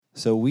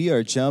So we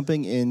are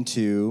jumping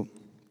into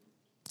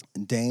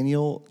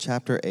Daniel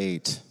chapter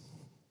 8.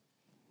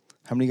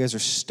 How many of you guys are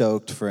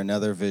stoked for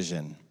another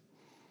vision?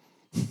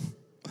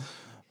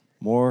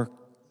 More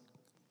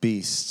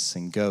beasts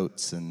and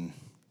goats and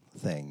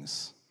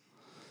things.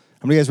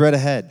 How many of you guys read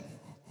ahead?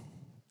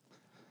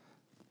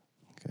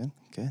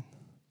 Good.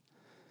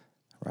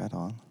 Right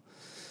on.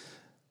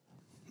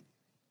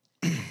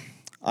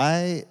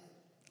 I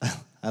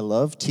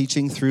love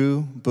teaching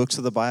through books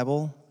of the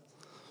Bible,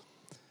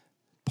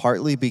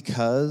 partly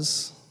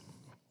because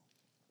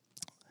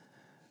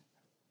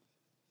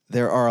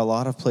there are a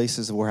lot of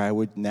places where I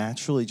would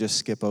naturally just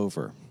skip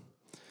over,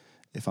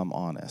 if I'm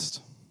honest.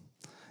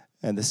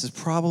 And this is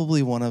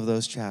probably one of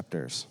those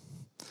chapters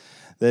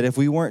that if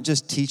we weren't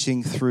just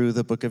teaching through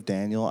the book of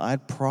Daniel,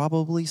 I'd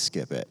probably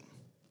skip it.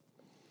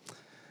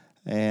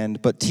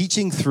 But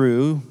teaching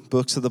through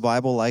books of the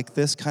Bible like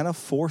this kind of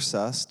force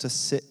us to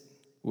sit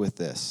with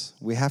this.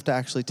 We have to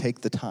actually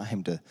take the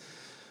time to,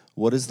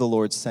 what is the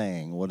Lord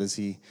saying? What does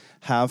he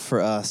have for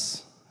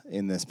us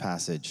in this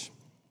passage?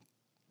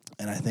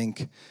 And I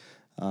think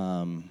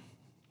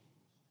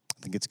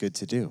it's good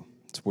to do.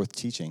 It's worth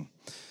teaching.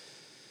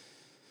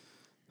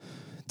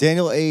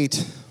 Daniel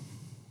 8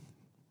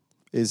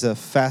 is a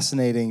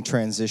fascinating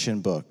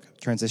transition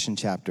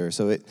chapter.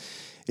 So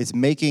it's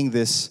making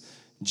this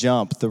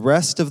jump. The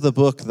rest of the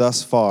book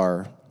thus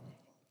far,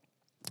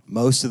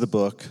 most of the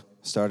book,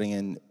 starting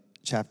in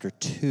chapter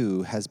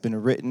 2, has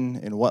been written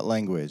in what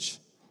language?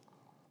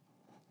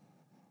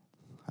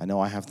 I know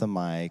I have the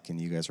mic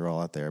and you guys are all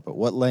out there, but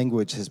what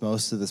language has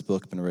most of this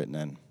book been written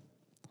in?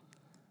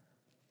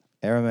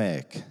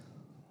 Aramaic.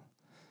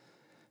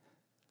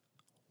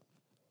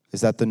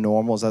 Is that the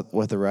normal? Is that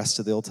what the rest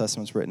of the Old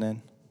Testament's written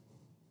in?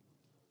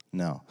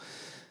 No.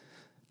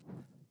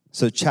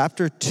 So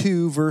chapter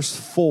 2, verse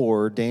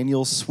 4,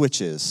 Daniel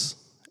switches.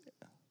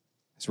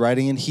 He's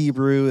writing in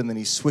Hebrew, and then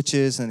he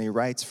switches, and he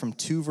writes from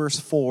 2, verse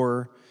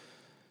 4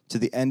 to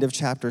the end of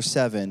chapter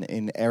 7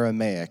 in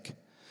Aramaic.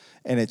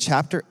 And at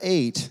chapter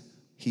 8,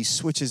 he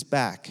switches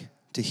back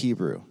to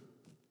Hebrew.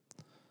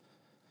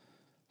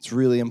 It's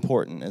really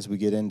important as we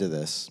get into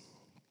this.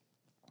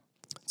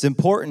 It's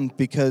important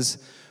because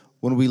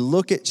when we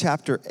look at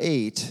chapter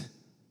 8,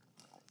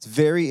 it's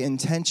very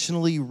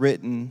intentionally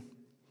written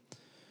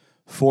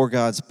for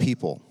God's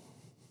people.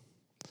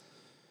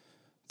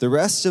 The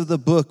rest of the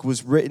book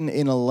was written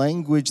in a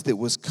language that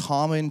was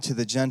common to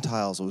the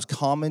Gentiles. It was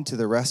common to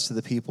the rest of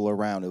the people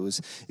around.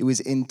 It was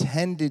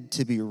intended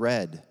to be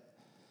read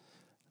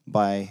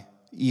by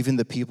even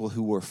the people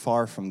who were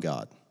far from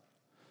God.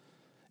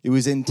 It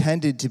was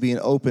intended to be an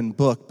open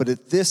book, but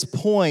at this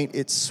point,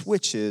 it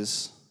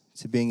switches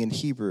to being in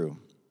Hebrew.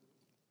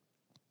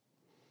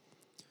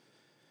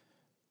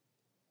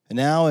 And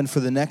now, and for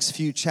the next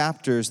few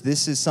chapters,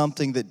 this is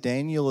something that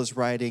Daniel is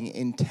writing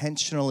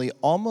intentionally,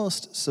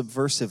 almost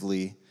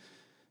subversively,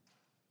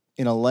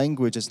 in a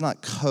language. It's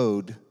not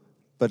code,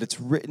 but it's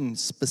written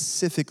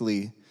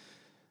specifically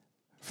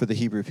for the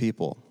Hebrew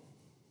people.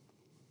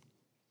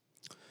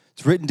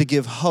 It's written to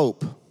give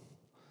hope.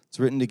 It's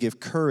written to give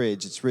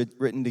courage. It's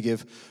written to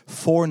give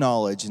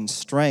foreknowledge and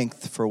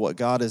strength for what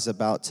God is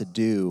about to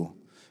do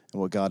and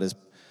what God is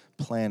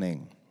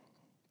planning.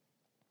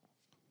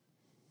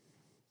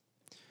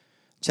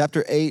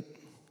 Chapter 8,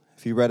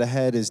 if you read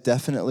ahead, is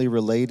definitely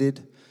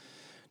related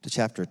to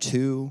chapter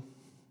 2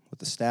 with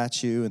the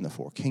statue and the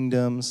 4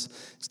 kingdoms.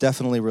 It's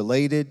definitely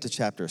related to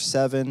chapter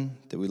 7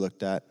 that we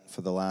looked at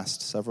for the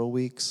last several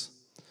weeks.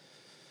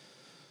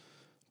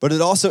 But it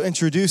also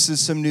introduces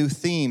some new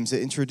themes.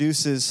 It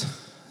introduces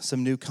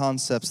some new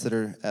concepts that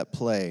are at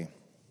play.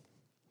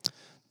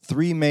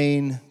 3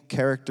 main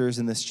characters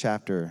in this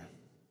chapter.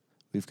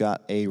 We've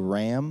got a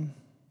ram,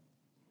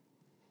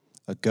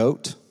 a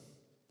goat,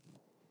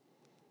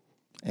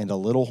 and a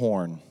little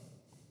horn.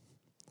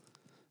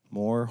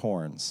 More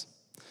horns.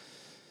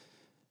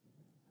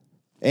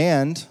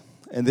 And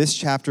in this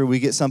chapter, we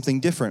get something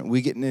different.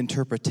 We get an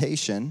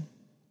interpretation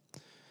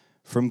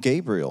from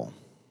Gabriel.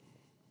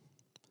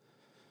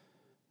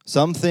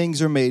 Some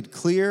things are made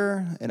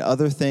clear, and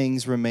other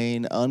things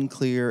remain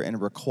unclear and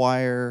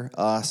require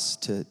us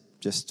to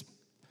just,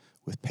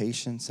 with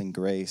patience and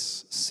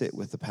grace, sit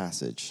with the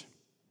passage.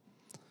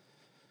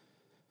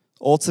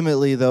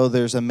 Ultimately, though,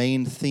 there's a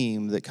main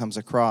theme that comes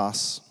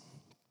across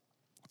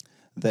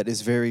that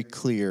is very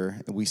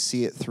clear, and we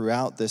see it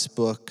throughout this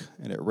book,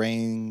 and it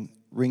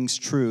rings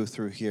true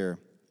through here.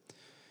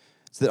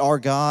 It's that our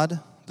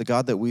God, the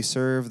God that we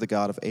serve, the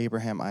God of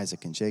Abraham,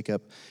 Isaac, and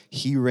Jacob,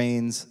 he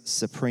reigns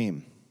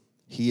supreme.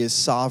 He is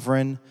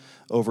sovereign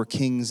over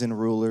kings and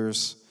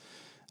rulers.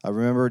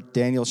 Remember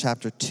Daniel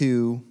chapter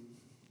 2,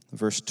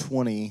 verse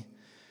 20.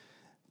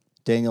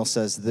 Daniel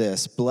says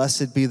this,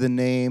 "Blessed be the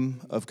name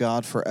of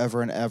God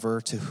forever and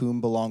ever, to whom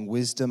belong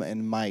wisdom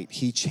and might.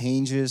 He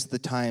changes the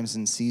times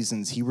and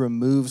seasons. He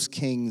removes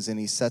kings and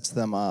he sets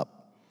them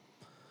up.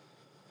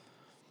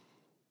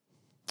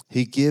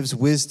 He gives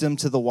wisdom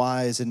to the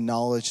wise and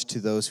knowledge to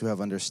those who have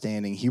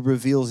understanding. He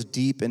reveals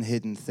deep and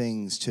hidden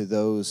things to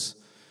those.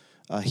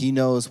 He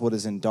knows what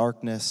is in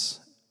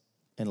darkness,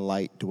 and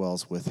light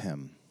dwells with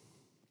him.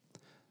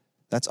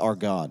 That's our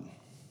God.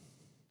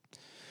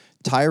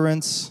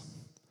 Tyrants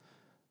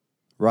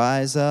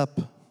rise up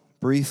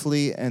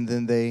briefly, and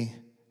then they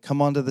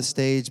come onto the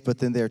stage, but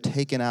then they're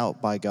taken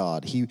out by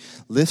God. He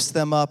lifts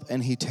them up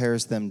and he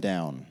tears them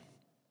down.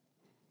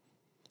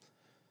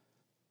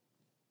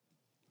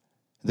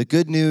 The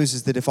good news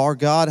is that if our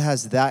God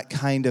has that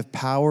kind of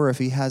power, if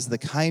he has the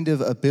kind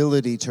of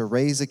ability to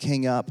raise a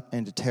king up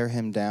and to tear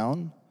him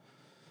down,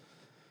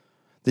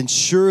 then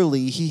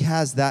surely he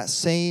has that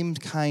same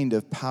kind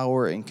of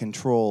power and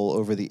control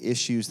over the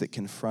issues that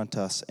confront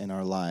us in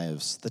our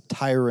lives, the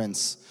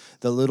tyrants,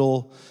 the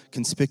little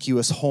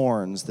conspicuous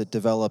horns that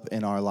develop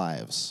in our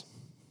lives.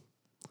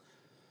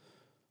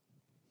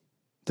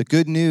 The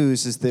good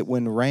news is that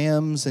when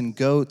rams and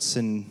goats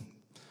and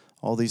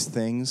all these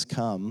things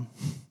come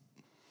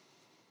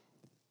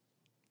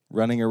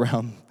running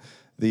around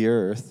the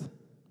earth,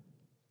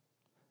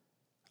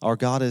 our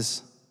God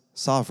is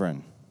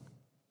sovereign.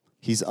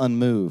 He's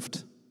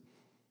unmoved.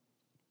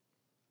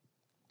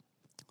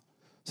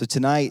 So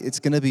tonight, it's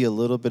going to be a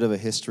little bit of a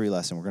history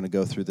lesson. We're going to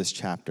go through this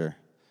chapter,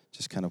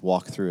 just kind of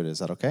walk through it. Is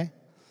that okay?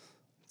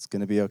 It's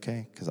going to be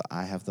okay because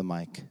I have the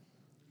mic.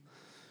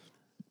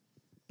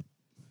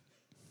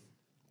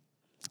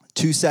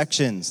 2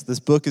 sections.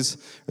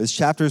 This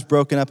chapter is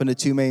broken up into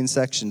 2 main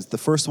sections. The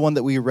first one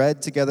that we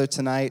read together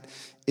tonight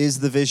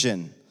is the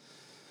vision.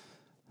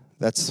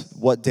 That's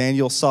what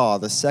Daniel saw.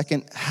 The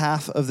second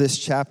half of this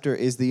chapter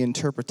is the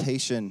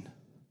interpretation,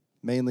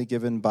 mainly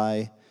given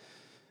by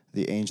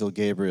the angel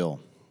Gabriel.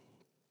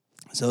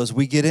 So as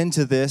we get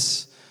into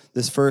this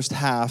first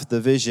half, the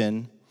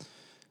vision,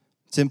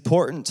 it's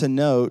important to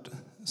note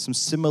some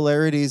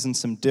similarities and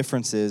some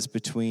differences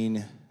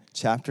between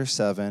chapter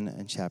 7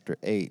 and chapter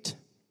 8.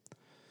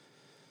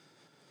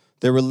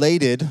 They're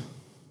related,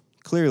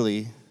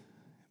 clearly,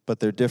 but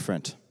they're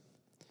different.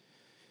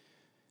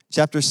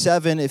 Chapter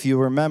 7, if you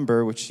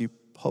remember, which you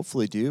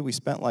hopefully do, we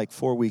spent like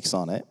 4 weeks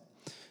on it.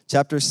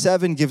 Chapter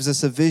 7 gives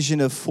us a vision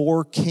of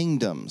 4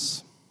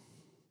 kingdoms.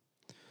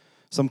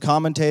 Some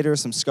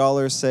commentators, some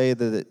scholars say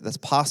that that's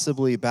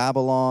possibly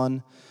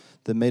Babylon,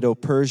 the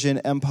Medo-Persian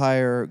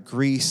Empire,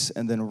 Greece,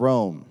 and then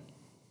Rome.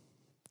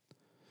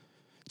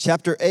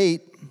 Chapter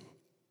 8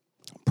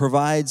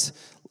 provides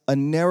a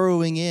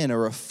narrowing in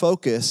or a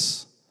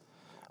focus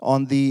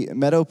on the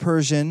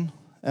Medo-Persian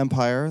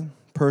Empire,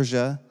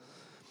 Persia,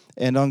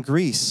 and on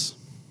Greece.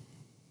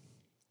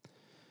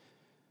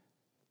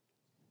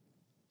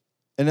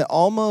 And it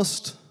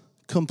almost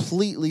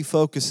completely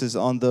focuses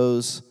on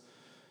those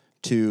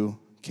 2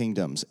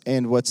 kingdoms.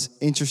 And what's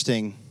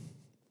interesting,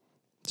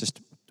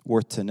 just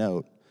worth to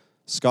note,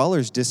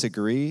 scholars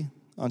disagree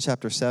on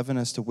chapter 7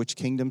 as to which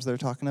kingdoms they're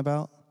talking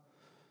about.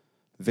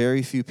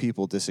 Very few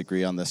people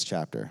disagree on this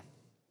chapter.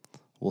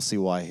 We'll see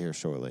why here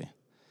shortly.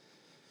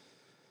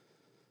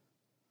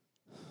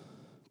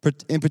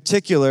 In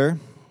particular,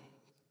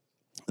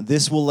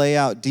 this will lay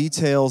out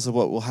details of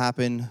what will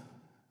happen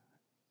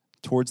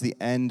towards the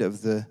end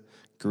of the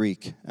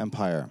Greek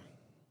Empire.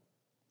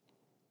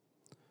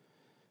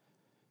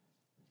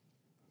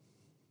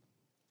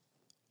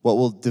 What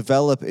will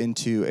develop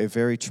into a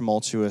very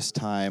tumultuous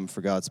time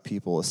for God's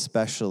people,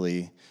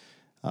 especially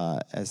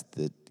as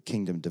the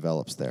kingdom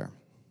develops there.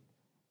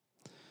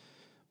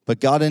 But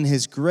God, in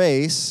his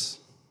grace,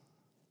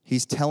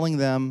 he's telling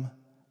them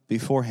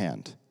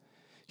beforehand.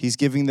 He's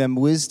giving them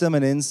wisdom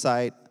and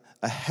insight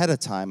ahead of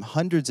time,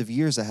 hundreds of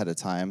years ahead of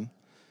time,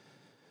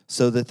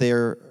 so that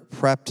they're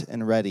prepped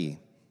and ready.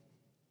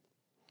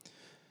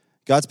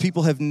 God's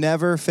people have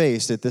never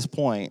faced, at this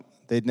point,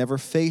 they'd never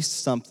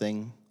faced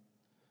something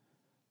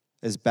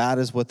as bad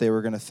as what they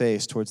were going to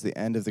face towards the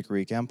end of the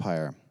Greek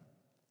Empire.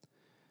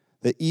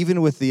 That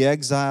even with the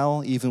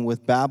exile, even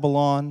with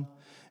Babylon,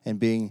 and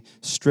being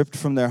stripped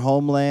from their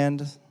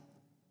homeland,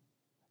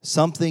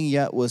 something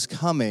yet was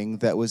coming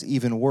that was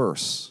even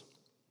worse.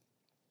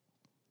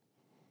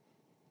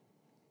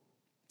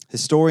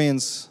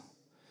 Historians,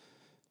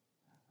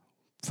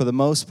 for the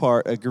most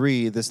part,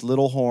 agree this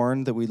little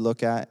horn that we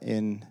look at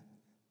in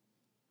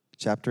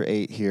chapter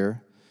 8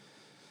 here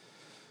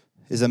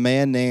is a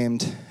man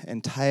named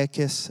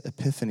Antiochus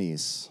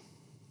Epiphanes.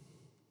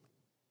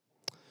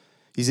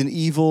 He's an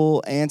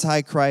evil,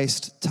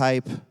 antichrist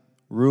type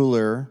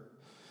ruler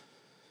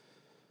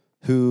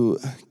who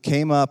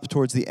came up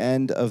towards the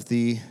end of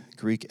the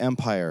Greek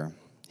Empire.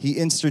 He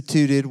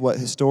instituted what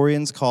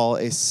historians call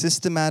a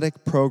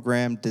systematic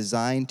program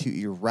designed to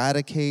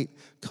eradicate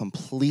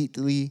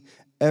completely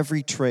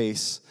every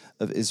trace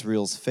of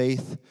Israel's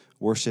faith,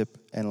 worship,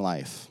 and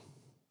life.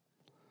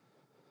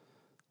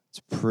 It's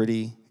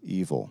pretty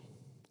evil.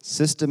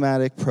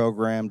 Systematic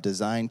program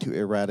designed to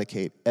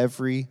eradicate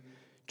every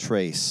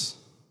trace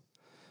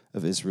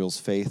of Israel's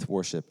faith,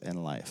 worship,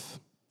 and life.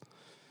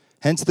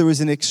 Hence, there was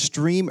an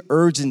extreme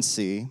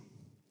urgency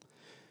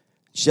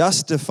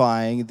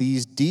justifying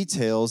these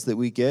details that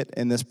we get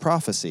in this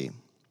prophecy.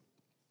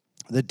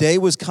 The day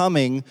was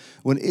coming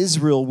when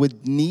Israel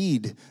would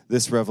need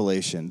this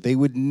revelation. They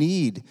would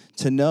need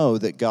to know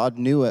that God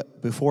knew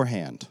it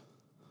beforehand.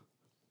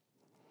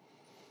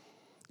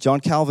 John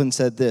Calvin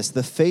said this: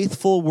 "The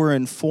faithful were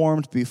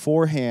informed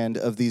beforehand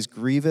of these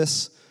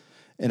grievous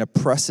and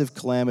oppressive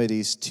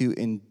calamities to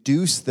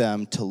induce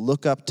them to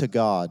look up to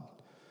God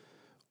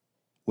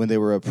when they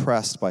were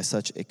oppressed by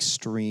such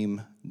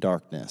extreme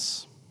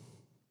darkness."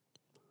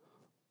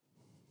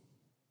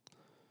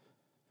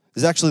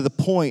 This is actually the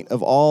point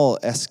of all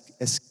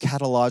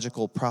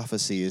eschatological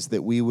prophecy, is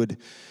that we would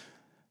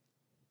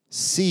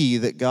see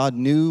that God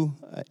knew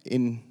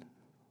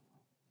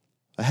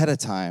ahead of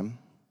time,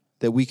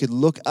 that we could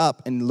look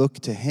up and look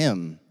to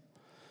Him,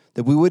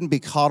 that we wouldn't be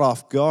caught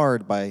off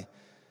guard by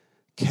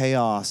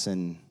chaos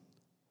and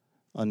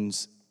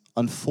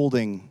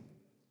unfolding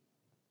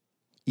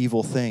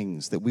evil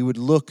things, that we would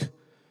look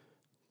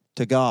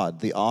to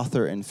God, the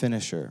author and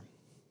finisher.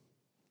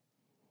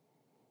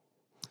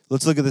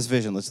 Let's look at this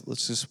vision.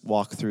 Let's just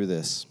walk through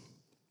this.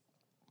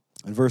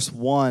 In verse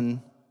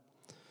 1,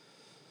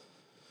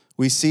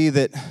 we see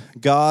that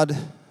God,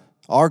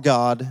 our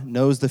God,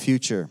 knows the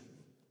future.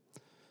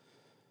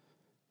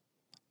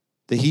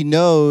 That He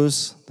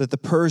knows that the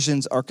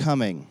Persians are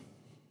coming.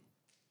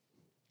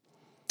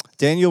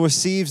 Daniel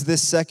receives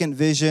this second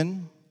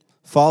vision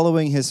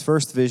following his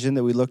first vision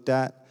that we looked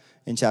at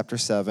in chapter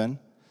 7.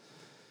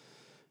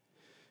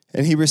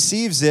 And he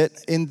receives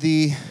it in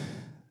the,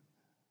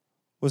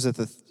 what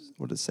did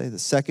it say? The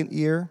second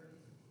year?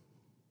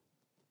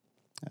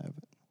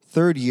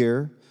 Third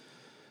year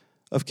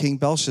of King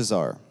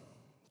Belshazzar.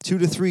 2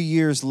 to 3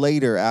 years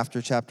later,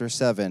 after chapter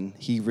 7,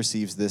 he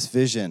receives this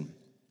vision.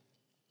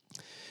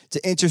 It's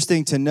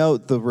interesting to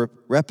note the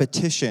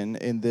repetition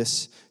in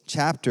this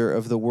chapter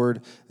of the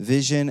word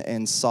vision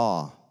and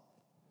saw.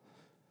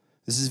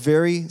 This is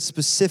very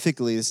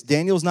specifically,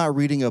 Daniel's not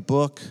reading a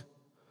book.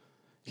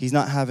 He's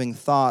not having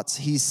thoughts.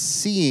 He's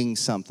seeing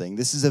something.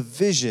 This is a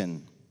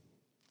vision.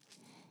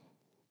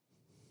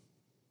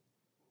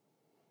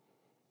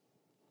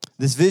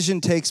 This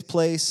vision takes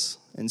place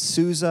in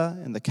Susa,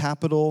 in the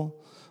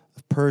capital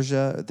of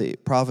Persia, the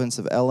province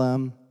of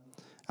Elam,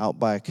 out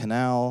by a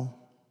canal.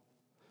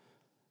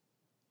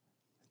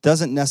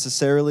 Doesn't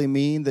necessarily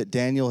mean that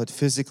Daniel had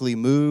physically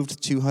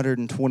moved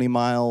 220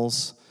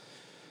 miles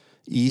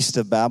east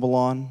of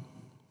Babylon,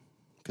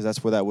 because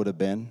that's where that would have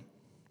been.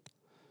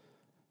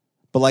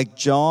 But like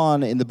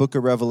John in the book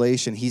of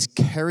Revelation, he's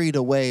carried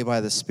away by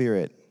the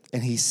Spirit,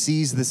 and he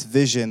sees this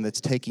vision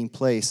that's taking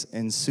place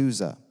in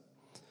Susa.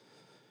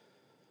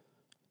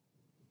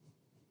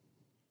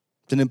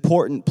 It's an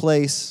important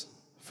place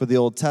for the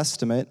Old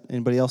Testament.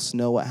 Anybody else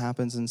know what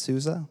happens in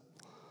Susa?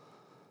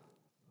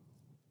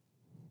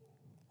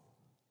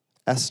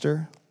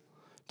 Esther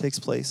takes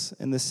place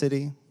in this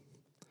city.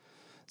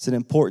 It's an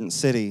important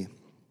city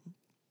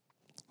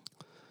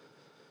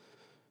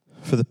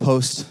for the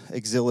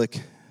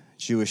post-exilic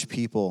Jewish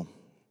people.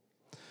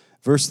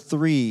 Verse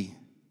 3,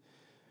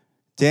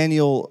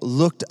 Daniel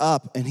looked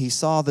up and he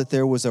saw that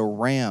there was a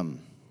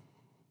ram.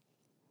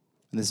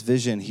 In this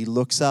vision, he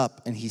looks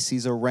up and he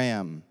sees a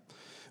ram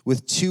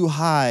with 2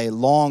 high,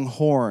 long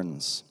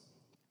horns.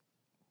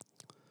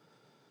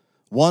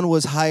 One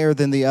was higher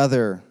than the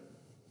other,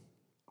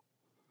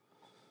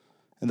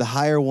 and the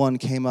higher one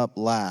came up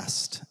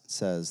last, it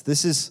says.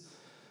 This is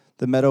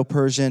the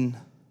Medo-Persian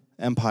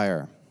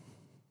Empire.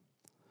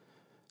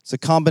 It's a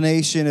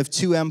combination of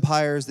 2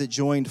 empires that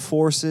joined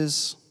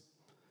forces,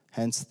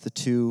 hence the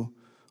 2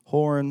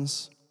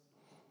 horns.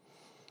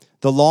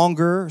 The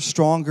longer,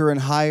 stronger, and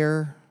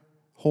higher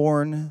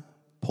horn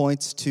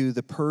points to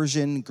the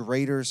Persian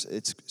greater,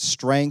 its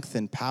strength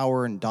and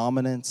power and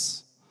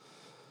dominance.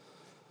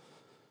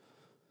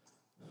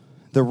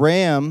 The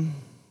ram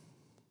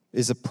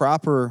is a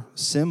proper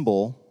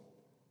symbol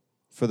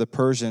for the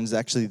Persians.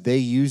 Actually, they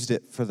used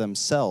it for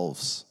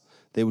themselves.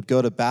 They would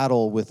go to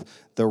battle with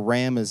the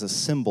ram as a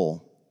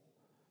symbol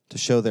to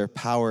show their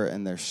power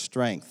and their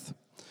strength.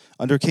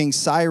 Under King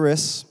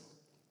Cyrus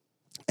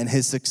and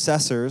his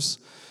successors,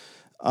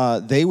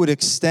 they would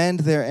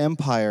extend their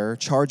empire,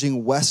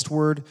 charging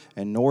westward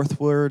and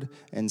northward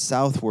and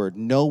southward.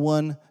 No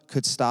one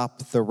could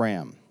stop the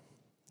ram.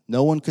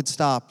 No one could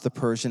stop the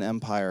Persian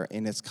Empire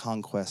in its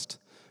conquest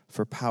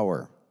for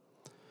power.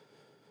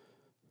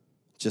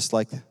 Just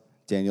like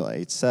Daniel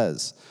 8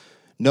 says,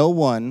 no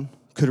one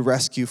could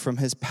rescue from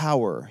his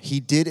power. He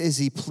did as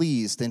he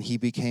pleased, and he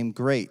became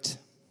great.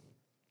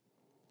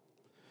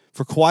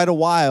 For quite a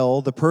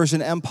while, the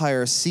Persian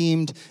Empire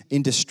seemed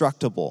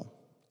indestructible.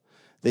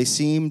 They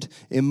seemed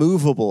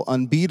immovable,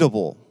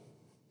 unbeatable.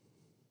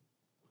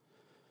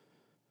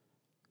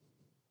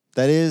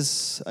 That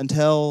is,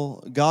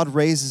 until God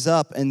raises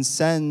up and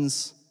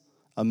sends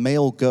a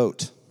male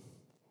goat,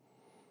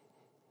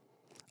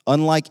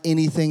 unlike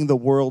anything the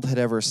world had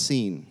ever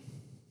seen.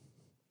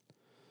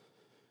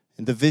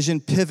 And the vision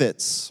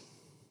pivots.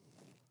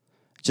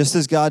 Just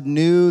as God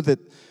knew that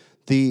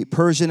the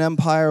Persian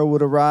Empire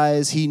would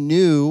arise, he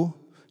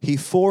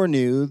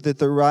foreknew that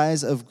the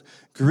rise of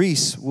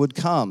Greece would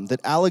come, that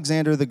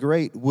Alexander the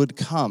Great would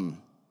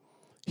come.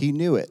 He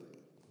knew it.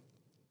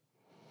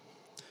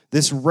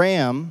 This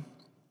ram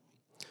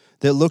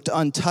that looked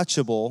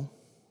untouchable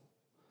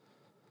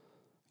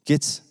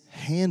gets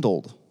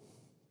handled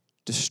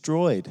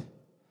destroyed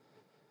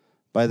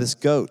by this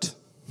goat.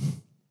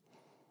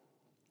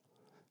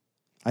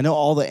 I know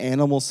all the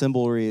animal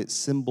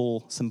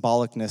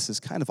symbolicness is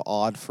kind of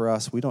odd for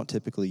us. We don't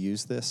typically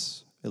use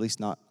this, at least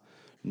not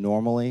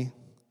normally.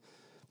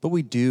 But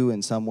we do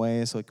in some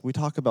ways. Like we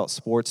talk about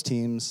sports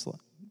teams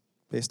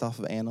based off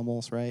of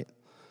animals, right?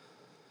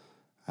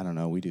 I don't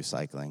know, we do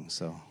cycling,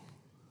 so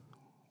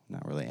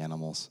not really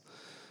animals.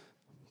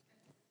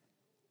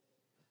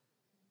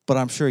 But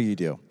I'm sure you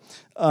do.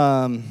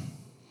 So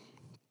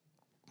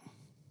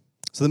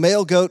the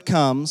male goat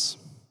comes.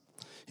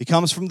 He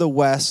comes from the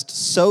west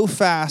so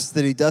fast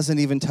that he doesn't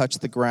even touch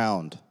the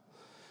ground.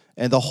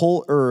 And the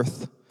whole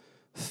earth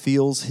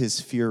feels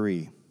his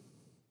fury.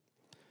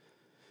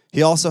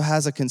 He also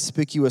has a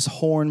conspicuous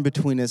horn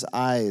between his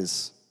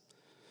eyes.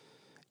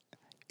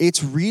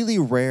 It's really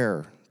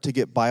rare to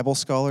get Bible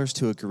scholars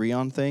to agree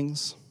on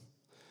things.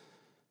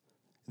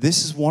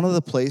 This is one of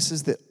the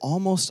places that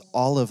almost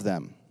all of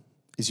them,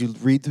 as you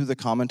read through the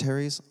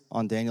commentaries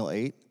on Daniel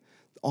 8,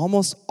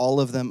 almost all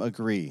of them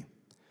agree.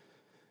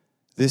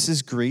 This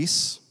is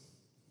Greece.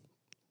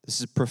 This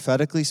is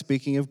prophetically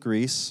speaking of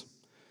Greece,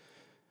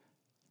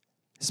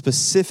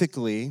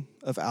 specifically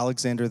of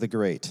Alexander the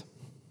Great,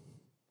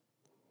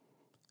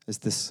 is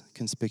this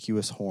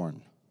conspicuous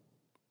horn.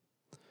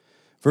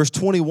 Verse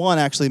 21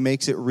 actually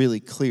makes it really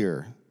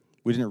clear.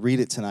 We didn't read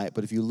it tonight,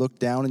 but if you look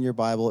down in your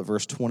Bible at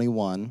verse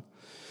 21,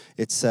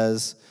 it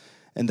says,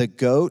 "And the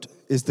goat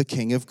is the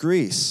king of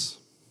Greece,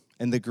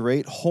 and the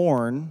great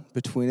horn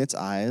between its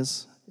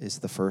eyes is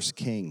the first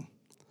king."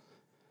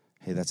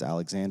 Hey, that's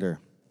Alexander.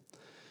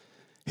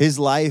 His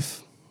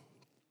life,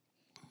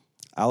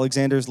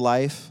 Alexander's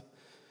life,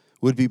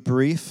 would be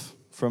brief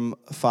from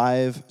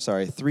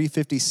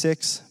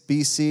 356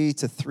 BC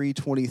to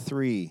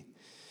 323,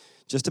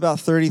 just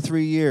about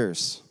 33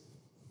 years.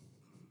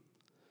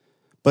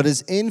 But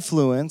his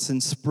influence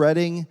in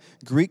spreading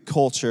Greek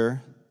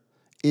culture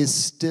is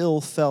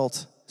still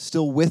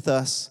with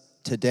us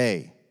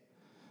today.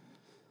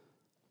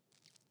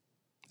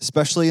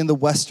 Especially in the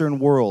Western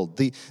world.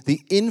 The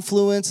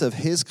influence of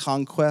his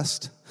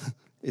conquest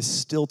is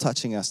still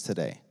touching us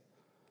today.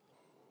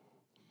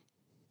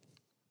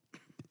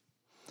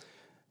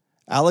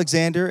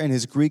 Alexander and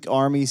his Greek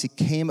armies, he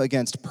came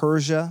against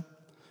Persia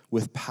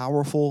with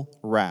powerful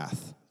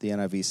wrath, the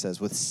NIV says,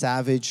 with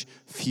savage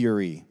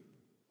fury.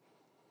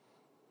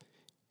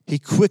 He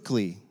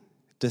quickly,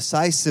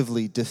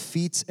 decisively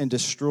defeats and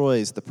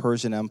destroys the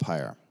Persian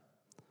Empire.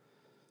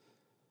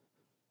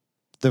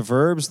 The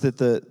verbs that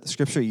the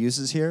scripture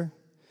uses here,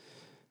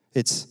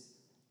 it's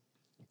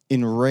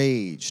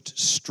enraged,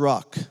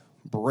 struck,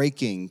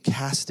 breaking,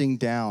 casting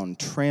down,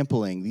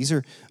 trampling. These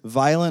are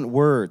violent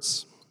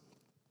words.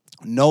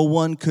 No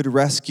one could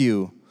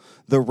rescue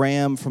the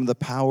ram from the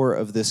power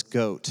of this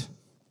goat.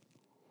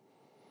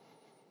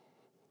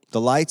 The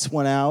lights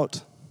went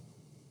out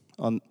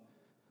on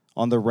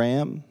the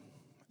ram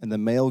and the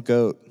male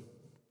goat.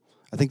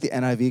 I think the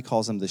NIV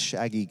calls him the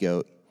shaggy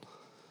goat,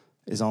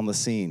 is on the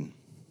scene.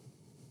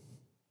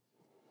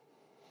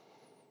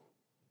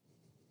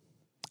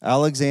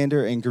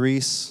 Alexander and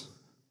Greece,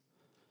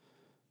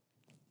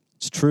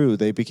 it's true,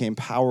 they became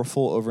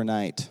powerful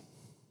overnight.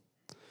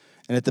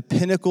 And at the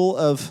pinnacle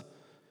of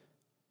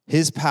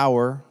his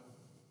power,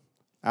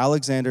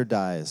 Alexander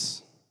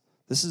dies.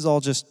 This is all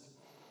just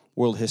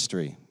world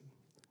history.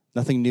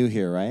 Nothing new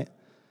here, right?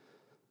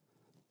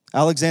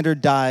 Alexander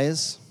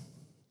dies.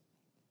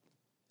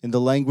 In the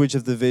language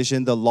of the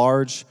vision, the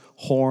large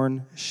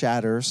horn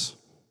shatters.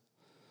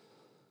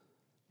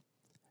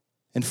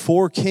 And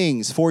 4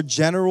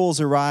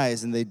 generals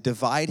arise, and they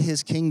divide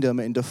his kingdom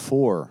into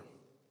 4.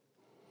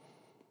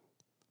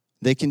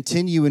 They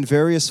continue in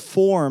various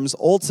forms,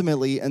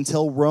 ultimately,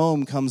 until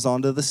Rome comes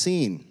onto the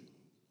scene.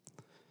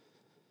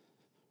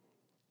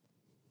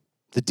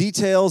 The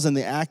details and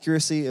the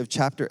accuracy of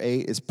chapter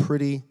 8 is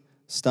pretty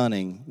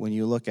stunning when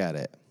you look at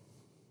it.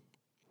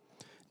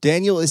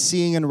 Daniel is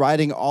seeing and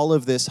writing all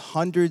of this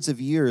hundreds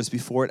of years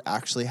before it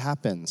actually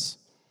happens.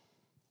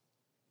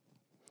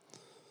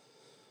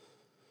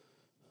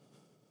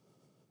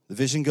 The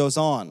vision goes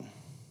on,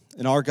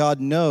 and our God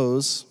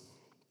knows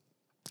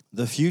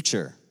the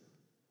future.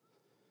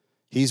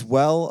 He's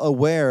well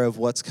aware of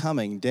what's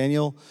coming.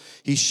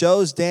 He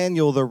shows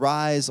Daniel the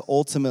rise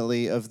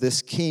ultimately of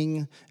this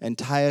king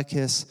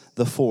Antiochus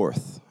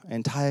IV,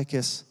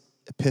 Antiochus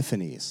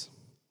Epiphanes.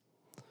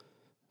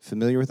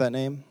 Familiar with that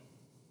name?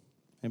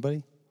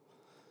 Anybody?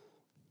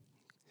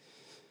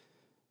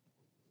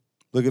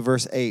 Look at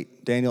verse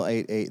 8, Daniel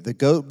 8:8. The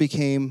goat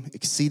became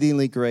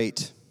exceedingly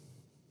great.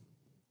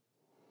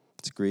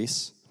 It's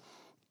Greece.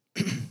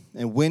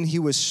 And when he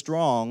was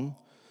strong,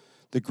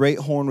 the great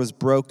horn was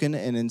broken,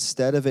 and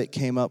instead of it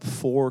came up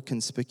 4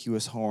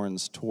 conspicuous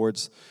horns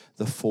towards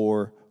the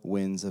 4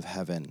 winds of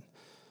heaven.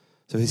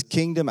 So his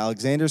kingdom,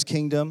 Alexander's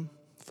kingdom,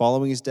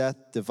 following his death,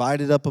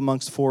 divided up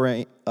amongst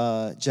 4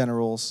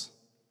 generals,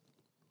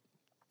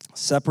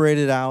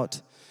 separated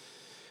out,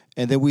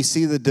 and then we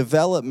see the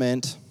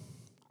development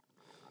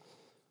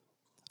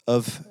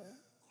of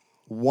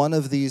one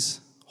of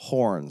these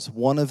horns,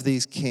 one of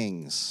these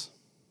kings.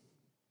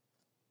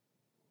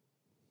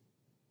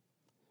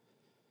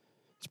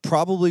 It's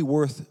probably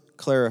worth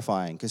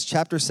clarifying because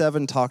chapter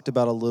 7 talked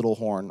about a little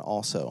horn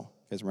also.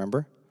 You guys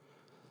remember?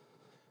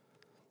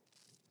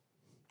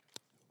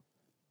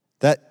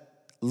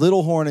 That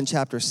little horn in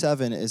chapter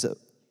 7 is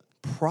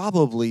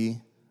probably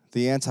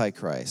the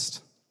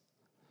Antichrist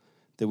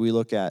that we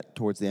look at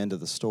towards the end of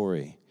the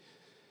story.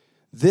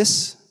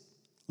 This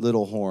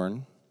little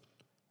horn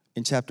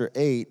in chapter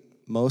 8,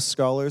 most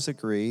scholars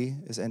agree,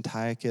 is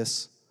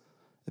Antiochus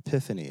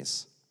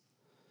Epiphanes.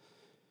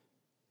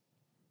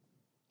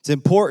 It's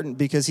important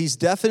because he's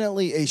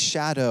definitely a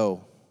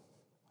shadow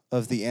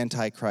of the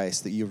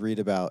Antichrist that you read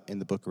about in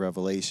the book of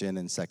Revelation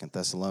and 2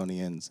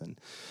 Thessalonians and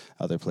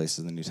other places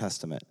in the New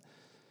Testament.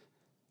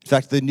 In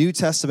fact, the New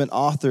Testament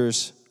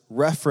authors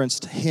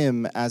referenced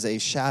him as a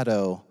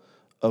shadow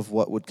of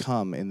what would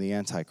come in the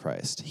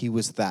Antichrist. He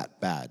was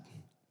that bad.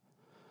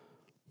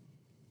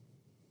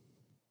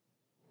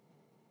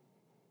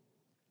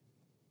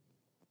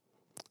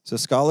 So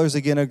scholars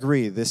again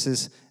agree this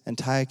is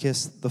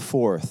Antiochus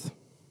IV.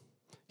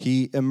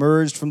 He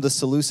emerged from the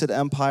Seleucid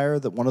Empire,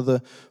 one of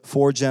the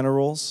 4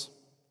 generals.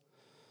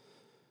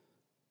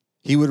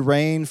 He would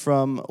reign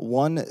from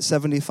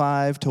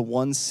 175 to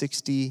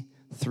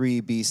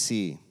 163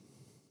 BC.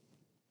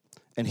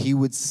 And he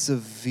would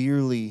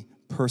severely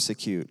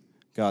persecute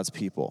God's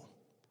people.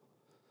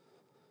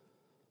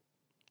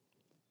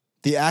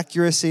 The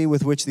accuracy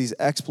with which these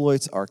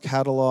exploits are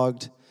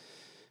cataloged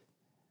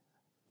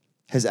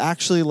has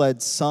actually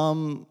led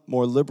some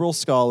more liberal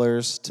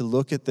scholars to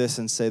look at this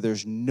and say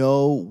there's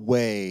no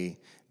way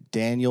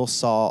Daniel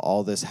saw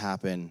all this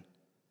happen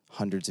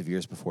hundreds of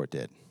years before it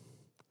did.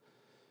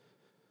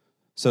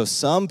 So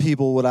some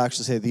people would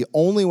actually say the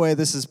only way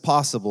this is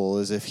possible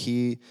is if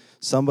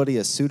somebody,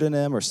 a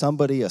pseudonym or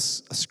somebody, a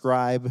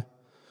scribe,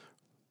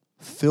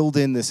 filled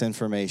in this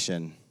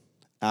information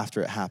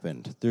after it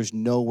happened. There's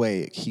no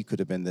way he could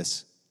have been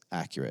this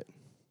accurate.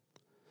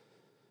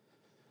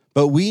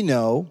 But we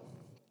know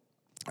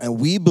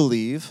and we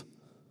believe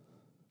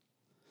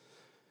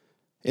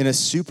in a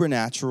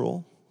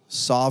supernatural,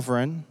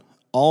 sovereign,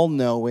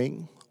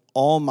 all-knowing,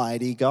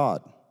 almighty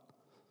God.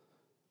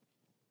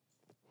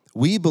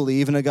 We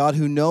believe in a God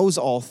who knows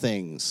all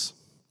things.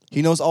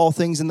 He knows all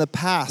things in the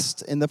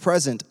past, in the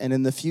present, and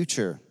in the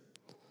future.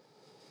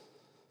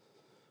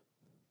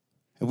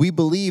 And we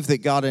believe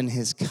that God in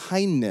his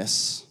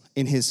kindness,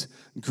 in his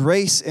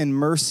grace and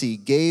mercy,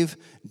 gave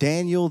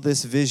Daniel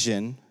this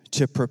vision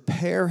to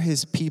prepare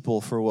his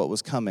people for what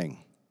was coming.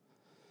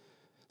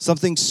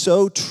 Something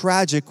so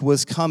tragic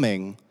was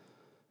coming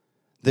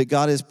that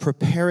God is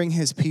preparing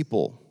his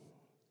people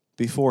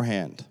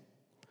beforehand.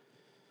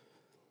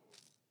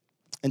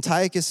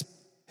 Antiochus,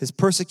 his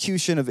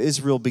persecution of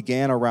Israel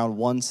began around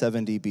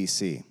 170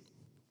 BC.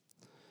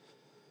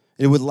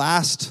 It would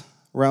last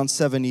around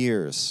 7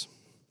 years.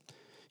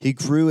 He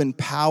grew in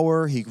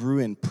power, he grew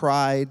in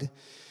pride,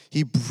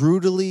 he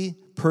brutally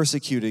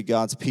persecuted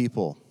God's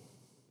people.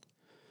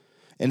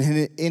 And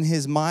in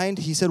his mind,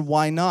 he said,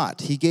 why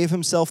not? He gave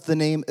himself the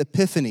name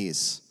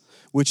Epiphanes,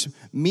 which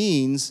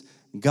means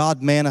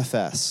God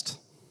manifest.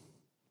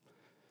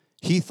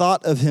 He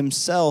thought of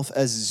himself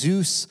as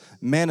Zeus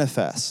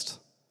manifest.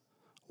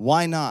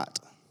 Why not?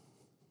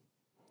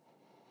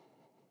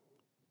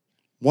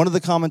 One of the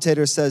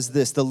commentators says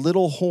this: the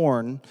little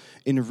horn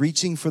in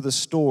reaching for the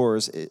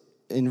stars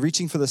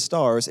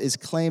is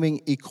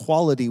claiming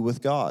equality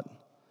with God.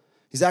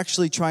 He's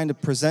actually trying to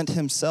present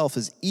himself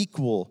as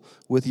equal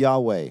with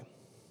Yahweh.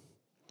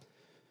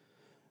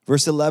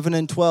 Verse 11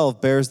 and 12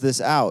 bears this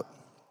out.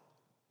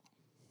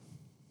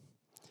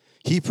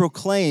 He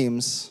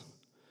proclaims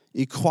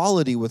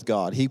equality with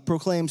God. He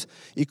proclaims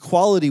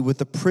equality with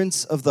the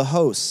Prince of the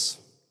hosts.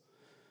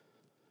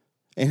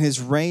 And his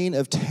reign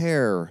of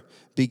terror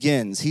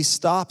begins. He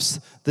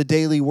stops the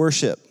daily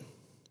worship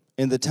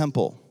in the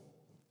temple.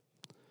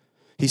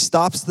 He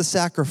stops the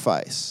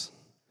sacrifice.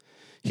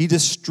 He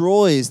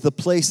destroys the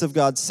place of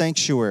God's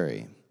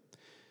sanctuary.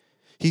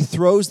 He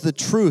throws the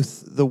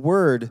truth, the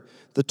word,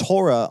 the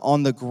Torah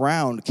on the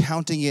ground,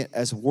 counting it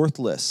as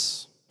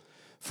worthless.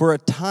 For a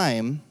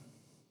time,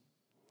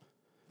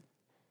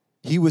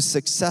 he was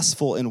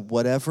successful in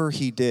whatever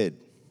he did.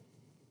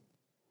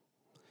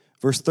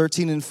 Verse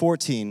 13 and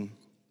 14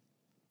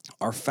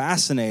 are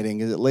fascinating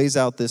as it lays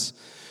out this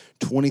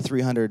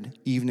 2,300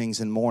 evenings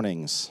and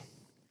mornings.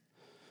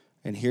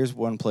 And here's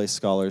one place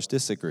scholars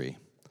disagree.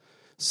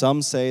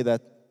 Some say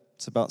that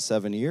it's about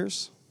 7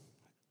 years,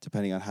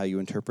 depending on how you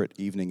interpret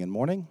evening and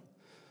morning.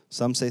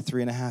 Some say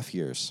 3.5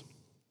 years.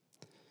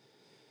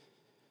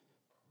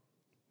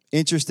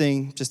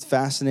 Interesting, just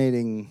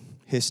fascinating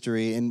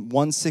history. In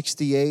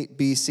 168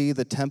 BC,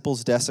 the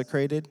temple's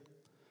desecrated.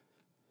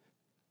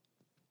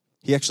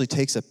 He actually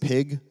takes a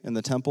pig in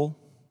the temple.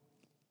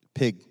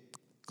 Pig,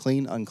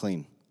 clean,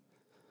 unclean.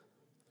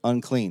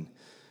 Unclean.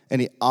 And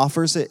he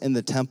offers it in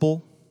the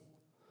temple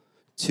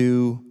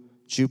to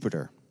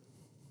Jupiter.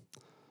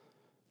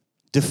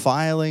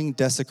 Defiling,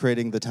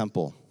 desecrating the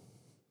temple.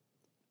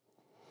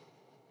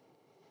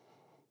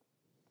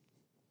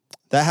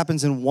 That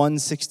happens in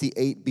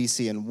 168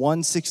 BC. In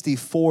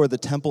 164, the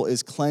temple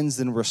is cleansed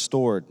and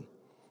restored.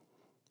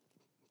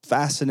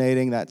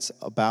 Fascinating, that's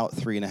about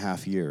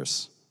 3.5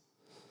 years.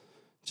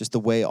 Just the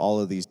way all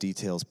of these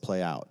details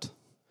play out.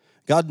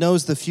 God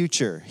knows the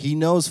future. He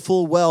knows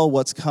full well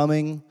what's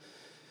coming,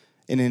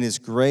 and in his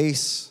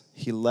grace,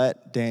 he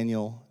let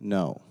Daniel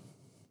know.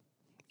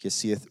 You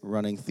see a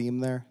running theme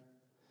there?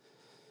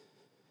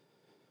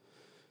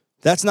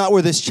 That's not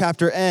where this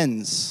chapter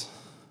ends.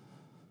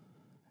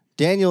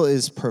 Daniel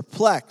is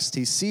perplexed.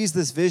 He sees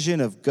this vision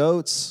of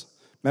goats.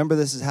 Remember,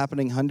 this is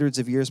happening hundreds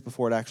of years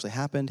before it actually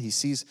happened. He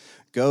sees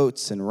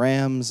goats and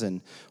rams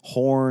and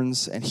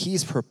horns, and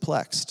he's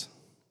perplexed.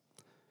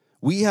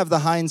 We have the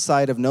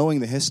hindsight of knowing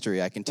the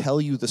history. I can tell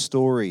you the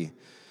story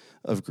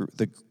of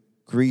the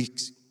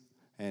Greeks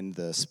and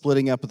the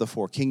splitting up of the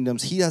four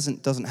kingdoms. He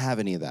doesn't have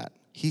any of that.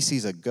 He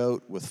sees a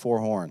goat with 4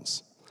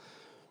 horns.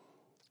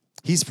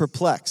 He's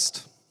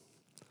perplexed.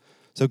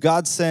 So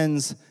God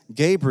sends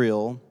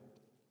Gabriel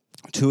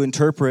to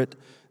interpret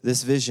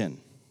this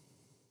vision.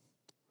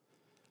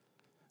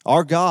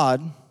 Our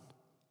God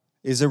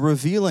is a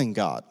revealing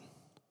God.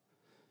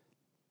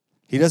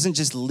 He doesn't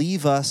just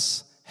leave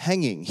us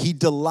hanging. He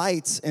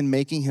delights in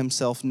making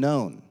himself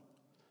known.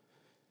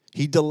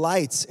 He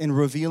delights in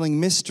revealing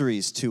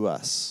mysteries to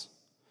us.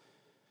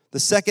 The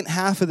second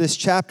half of this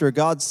chapter,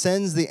 God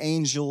sends the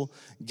angel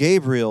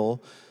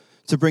Gabriel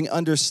to bring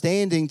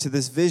understanding to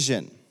this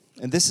vision.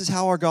 And this is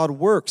how our God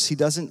works. He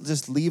doesn't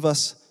just leave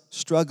us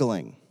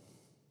struggling.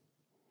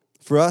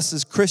 For us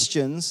as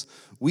Christians,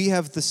 we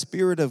have the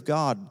Spirit of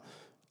God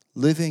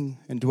living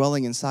and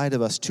dwelling inside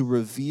of us to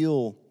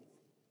reveal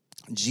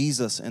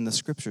Jesus and the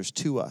Scriptures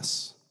to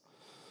us.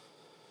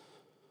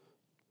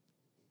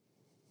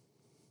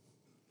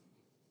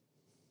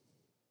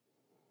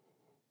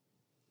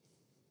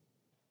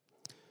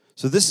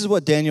 So this is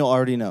what Daniel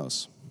already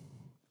knows.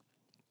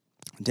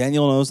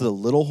 Daniel knows that a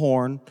little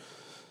horn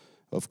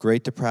of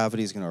great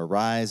depravity is going to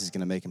arise. He's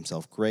going to make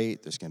himself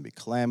great. There's going to be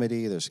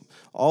calamity.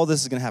 All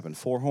this is going to happen.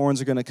 4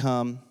 horns are going to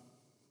come.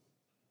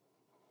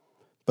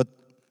 But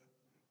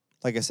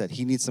like I said,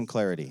 he needs some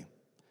clarity.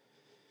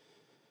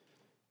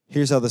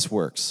 Here's how this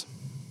works.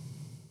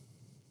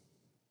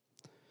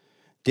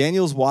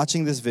 Daniel's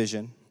watching this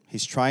vision.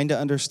 He's trying to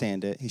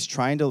understand it. He's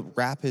trying to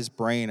wrap his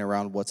brain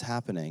around what's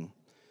happening.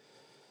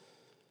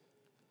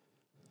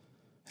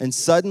 And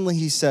suddenly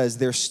he says,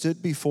 there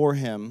stood before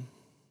him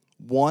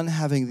one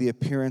having the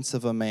appearance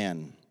of a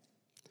man.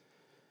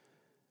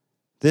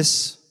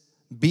 This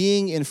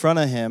being in front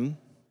of him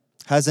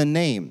has a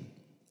name,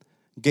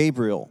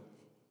 Gabriel.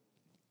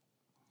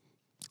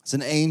 It's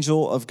an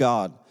angel of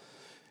God.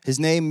 His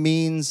name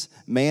means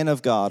man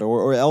of God,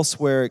 or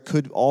elsewhere it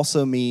could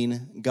also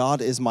mean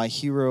God is my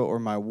hero or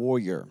my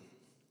warrior.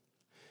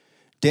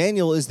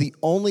 Daniel is the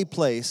only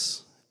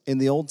place in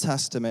the Old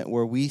Testament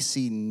where we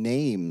see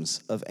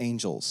names of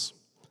angels.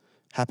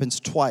 Happens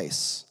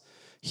twice.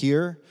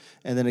 Here,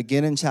 and then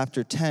again in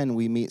chapter 10,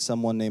 we meet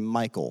someone named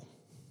Michael.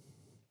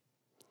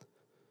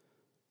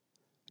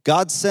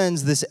 God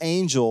sends this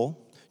angel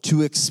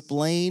to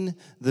explain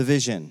the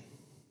vision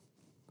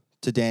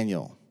to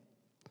Daniel.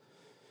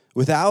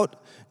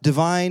 Without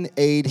divine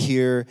aid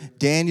here,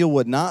 Daniel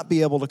would not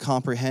be able to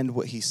comprehend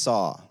what he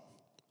saw.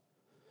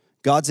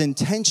 God's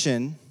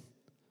intention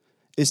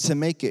is to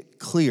make it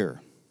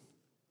clear.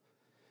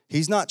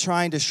 He's not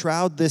trying to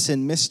shroud this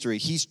in mystery.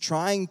 He's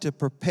trying to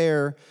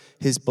prepare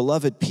his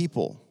beloved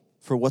people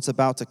for what's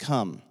about to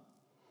come.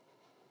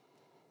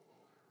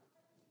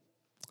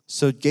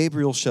 So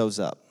Gabriel shows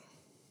up.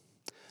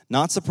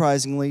 Not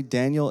surprisingly,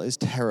 Daniel is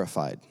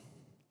terrified.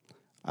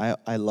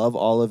 I love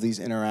all of these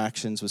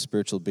interactions with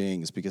spiritual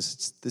beings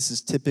because this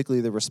is typically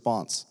the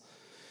response.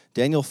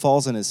 Daniel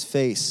falls on his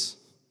face.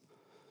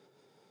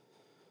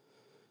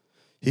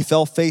 He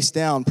fell face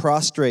down,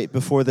 prostrate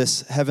before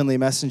this heavenly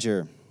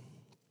messenger.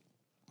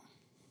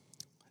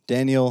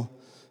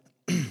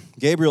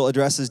 Gabriel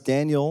addresses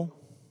Daniel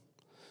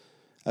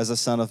as a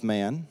son of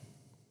man.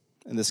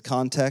 In this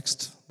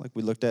context, like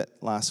we looked at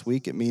last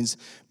week, it means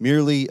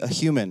merely a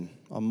human,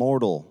 a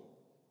mortal.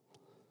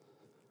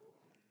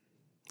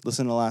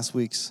 Listen to last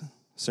week's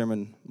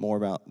sermon more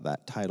about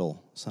that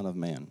title, Son of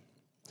Man.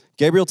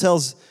 Gabriel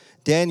tells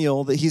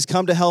Daniel that he's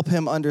come to help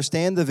him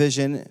understand the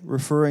vision,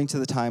 referring to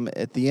the time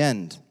at the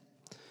end.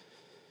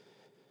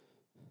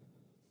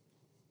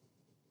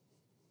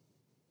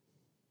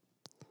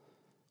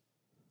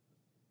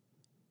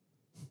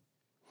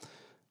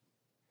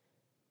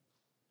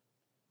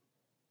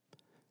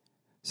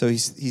 So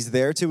he's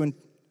there to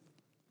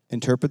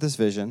interpret this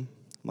vision.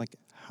 I'm like,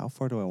 how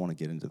far do I want to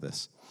get into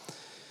this?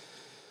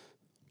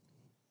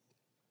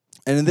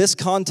 And in this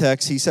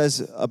context, he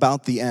says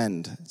about the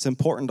end. It's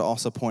important to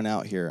also point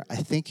out here, I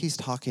think he's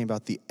talking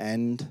about the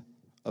end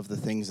of the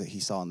things that he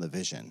saw in the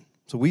vision.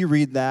 So we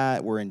read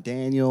that, we're in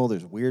Daniel,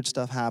 there's weird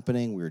stuff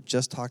happening, we were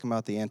just talking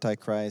about the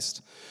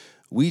Antichrist.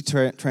 We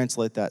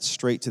translate that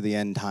straight to the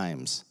end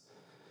times.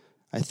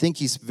 I think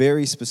he's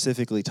very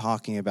specifically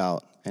talking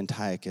about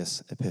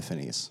Antiochus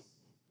Epiphanes.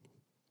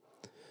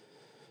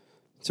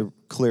 It's a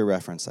clear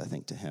reference, I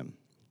think, to him.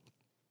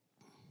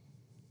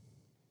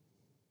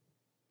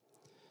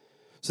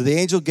 So the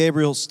angel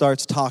Gabriel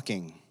starts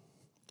talking.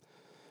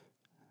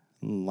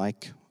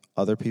 Like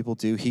other people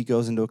do, he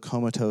goes into a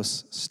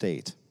comatose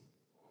state.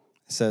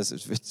 It says,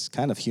 it's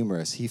kind of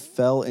humorous, he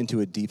fell into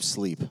a deep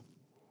sleep.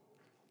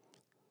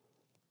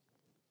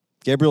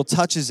 Gabriel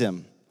touches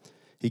him.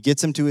 He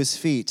gets him to his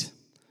feet.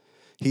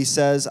 He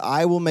says,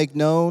 I will make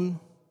known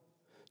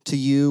to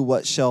you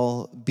what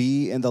shall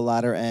be in the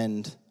latter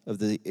end of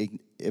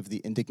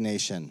the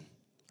indignation,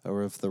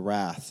 or of the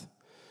wrath.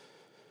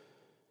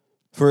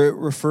 For it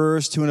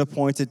refers to an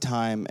appointed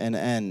time and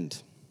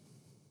end.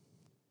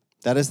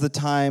 That is the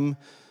time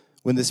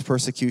when this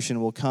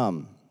persecution will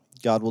come.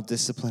 God will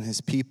discipline his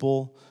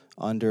people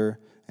under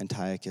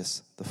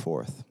Antiochus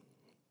IV.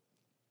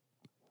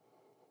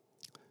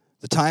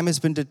 The time has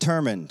been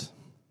determined.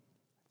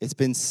 It's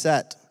been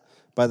set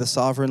by the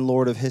sovereign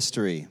Lord of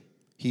history.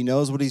 He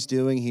knows what he's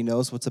doing. He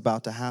knows what's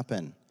about to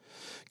happen.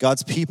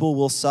 God's people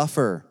will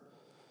suffer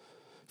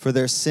for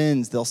their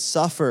sins. They'll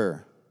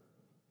suffer.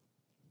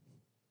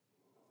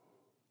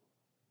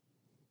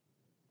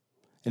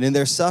 And in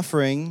their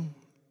suffering,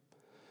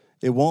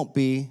 it won't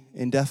be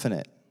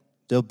indefinite.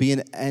 There'll be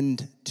an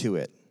end to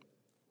it.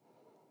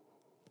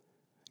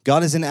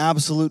 God is in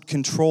absolute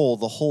control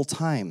the whole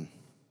time.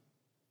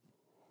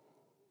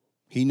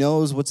 He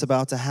knows what's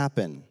about to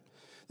happen.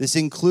 This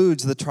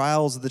includes the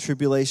trials and the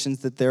tribulations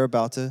that they're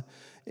about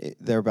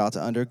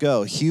to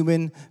undergo.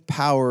 Human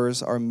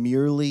powers are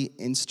merely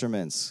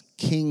instruments.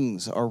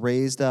 Kings are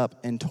raised up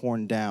and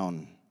torn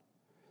down.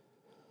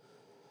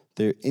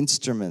 They're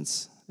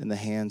instruments in the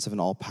hands of an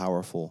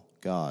all-powerful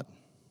God.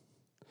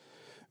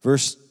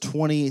 Verse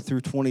 20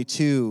 through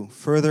 22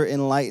 further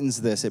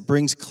enlightens this. It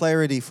brings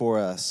clarity for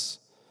us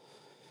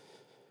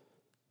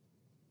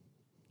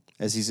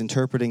as he's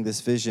interpreting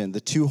this vision.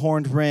 The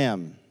two-horned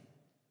ram,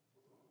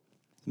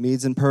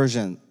 Medes and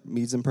Persia.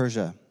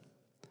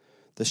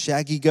 The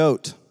shaggy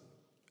goat,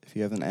 if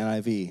you have an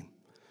NIV,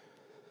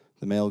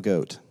 the male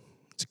goat.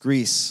 It's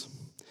Greece.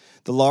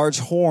 The large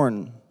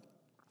horn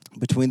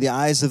between the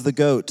eyes of the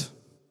goat.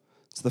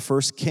 It's the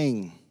first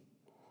king,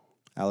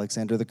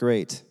 Alexander the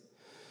Great.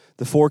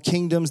 The four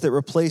kingdoms that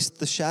replaced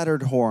the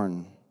shattered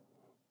horn.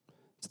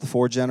 It's the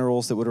four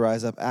generals that would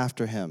rise up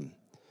after him.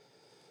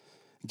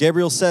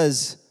 Gabriel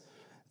says,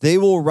 they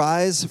will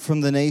rise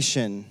from the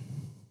nation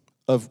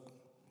of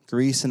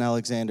Greece and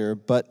Alexander,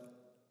 but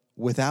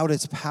without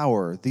its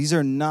power. These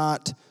are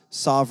not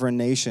sovereign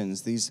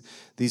nations.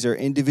 These are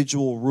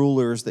individual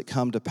rulers that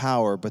come to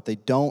power, but they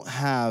don't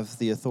have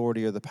the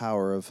authority or the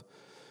power of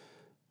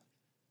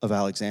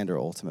Alexander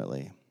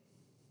ultimately.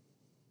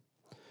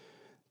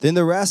 Then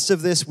the rest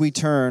of this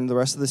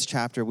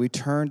chapter, we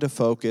turn to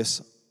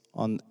focus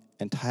on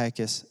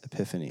Antiochus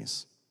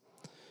Epiphanes,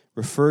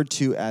 referred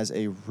to as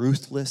a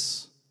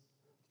ruthless,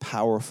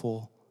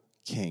 powerful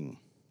king.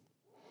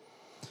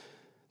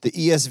 The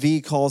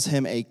ESV calls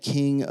him a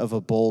king of a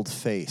bold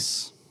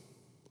face.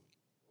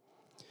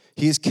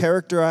 He is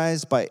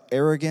characterized by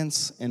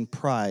arrogance and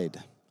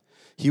pride.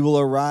 He will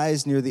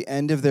arise near the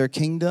end of their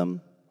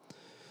kingdom,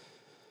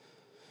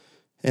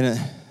 and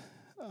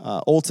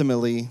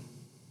ultimately,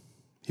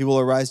 he will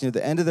arise near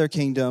the end of their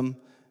kingdom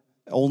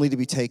only to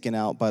be taken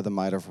out by the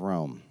might of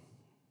Rome.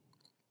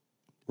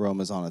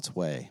 Rome is on its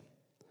way.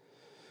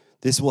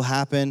 This will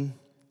happen,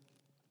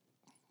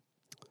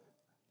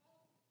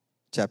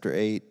 chapter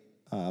 8,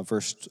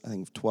 verse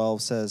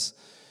 12 says,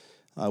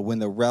 when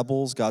the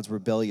rebels, God's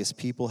rebellious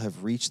people,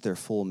 have reached their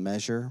full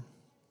measure,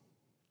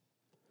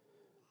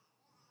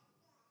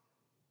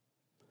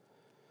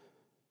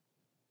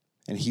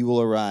 and he will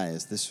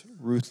arise, this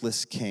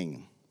ruthless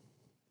king.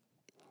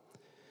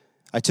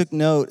 I took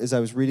note as I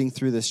was reading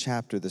through this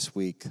chapter this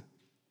week.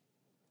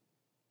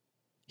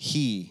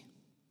 He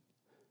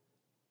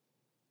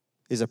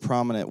is a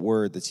prominent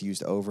word that's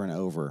used over and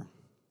over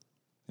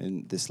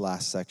in this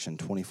last section,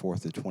 24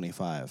 through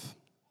 25.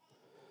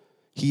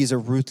 He is a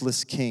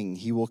ruthless king.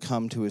 He will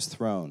come to his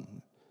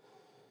throne.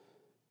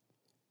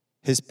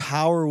 His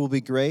power will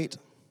be great,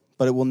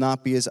 but it will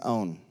not be his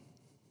own.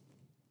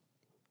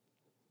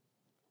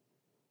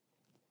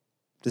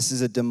 This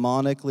is a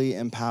demonically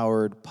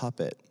empowered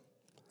puppet,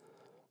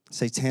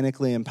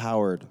 satanically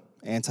empowered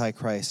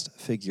Antichrist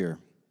figure.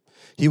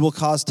 He will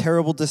cause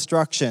terrible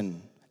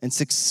destruction and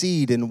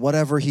succeed in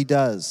whatever he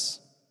does.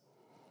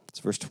 It's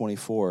verse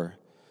 24.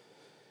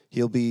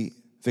 He'll be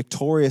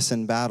victorious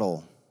in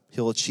battle.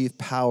 He'll achieve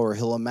power.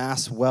 He'll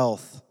amass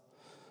wealth.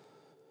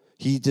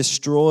 He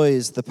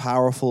destroys the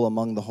powerful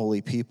among the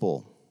holy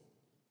people.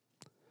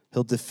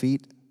 He'll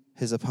defeat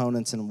his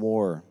opponents in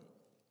war.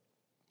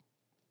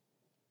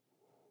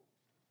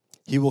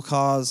 He will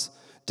cause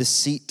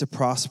deceit to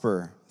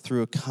prosper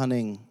through a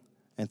cunning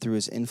and through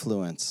his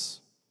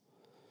influence.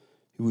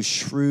 He was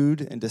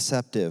shrewd and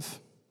deceptive.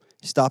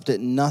 He stopped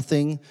at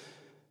nothing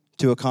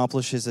to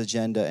accomplish his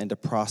agenda and to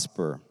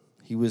prosper.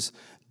 He was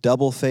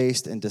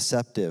double-faced and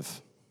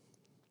deceptive.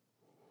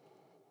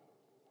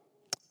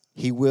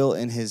 He will,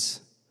 in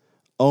his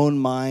own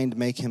mind,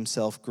 make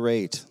himself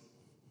great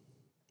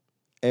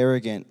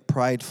arrogant,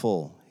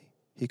 prideful.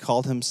 He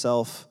called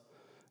himself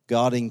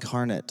God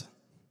incarnate.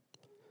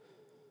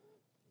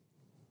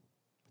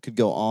 Could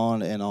go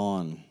on and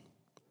on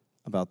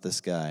about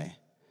this guy.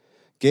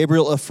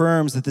 Gabriel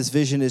affirms that this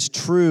vision is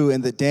true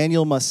and that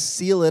Daniel must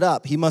seal it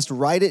up. He must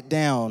write it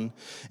down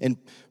and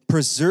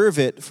preserve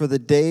it for the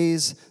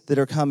days that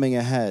are coming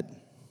ahead.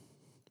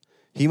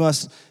 He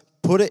must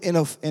put it in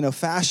a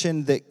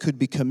fashion that could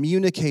be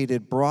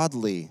communicated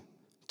broadly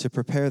to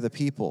prepare the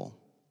people.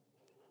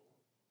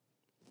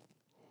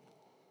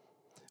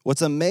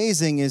 What's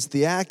amazing is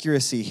the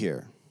accuracy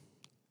here.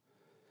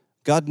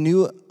 God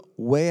knew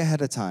way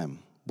ahead of time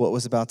what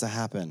was about to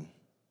happen.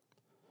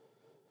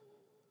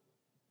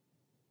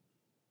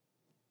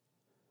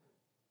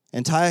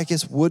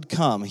 Antiochus would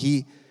come.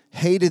 He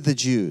hated the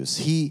Jews.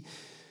 He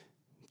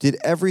did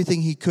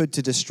everything he could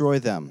to destroy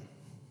them,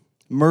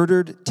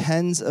 murdered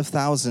tens of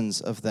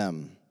thousands of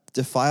them,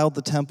 defiled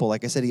the temple.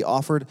 Like I said, he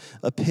offered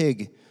a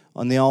pig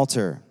on the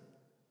altar.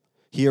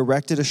 He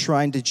erected a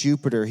shrine to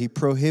Jupiter. He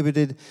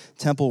prohibited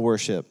temple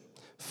worship,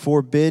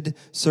 forbid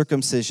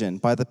circumcision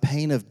by the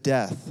pain of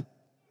death.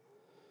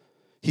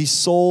 He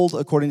sold,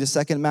 according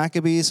to 2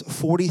 Maccabees,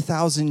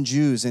 40,000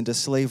 Jews into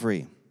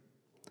slavery.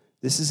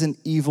 This is an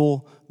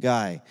evil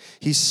guy.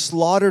 He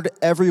slaughtered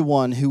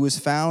everyone who was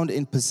found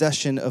in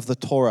possession of the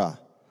Torah.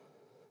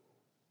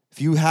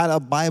 If you had a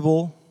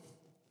Bible,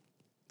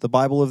 the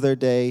Bible of their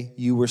day,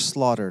 you were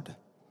slaughtered.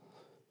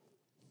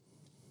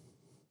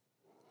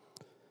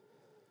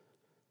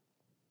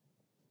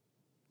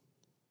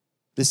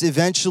 This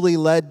eventually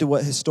led to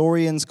what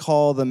historians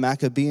call the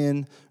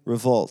Maccabean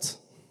Revolt.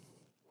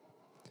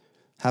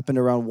 Happened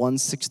around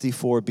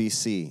 164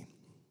 BC.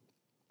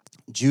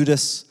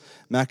 Judas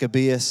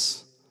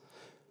Maccabeus,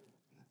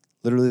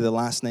 literally the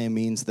last name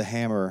means the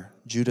hammer,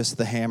 Judas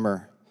the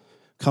hammer,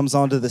 comes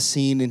onto the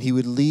scene, and he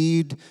would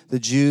lead the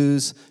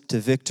Jews to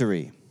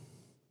victory.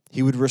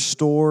 He would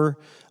restore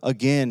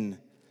again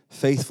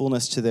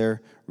faithfulness to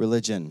their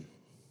religion.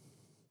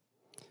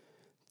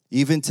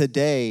 Even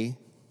today,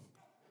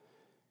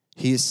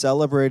 he is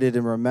celebrated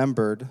and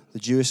remembered. The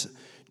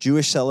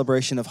Jewish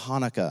celebration of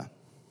Hanukkah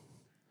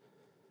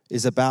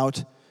is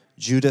about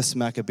Judas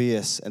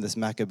Maccabeus and this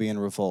Maccabean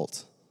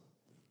revolt.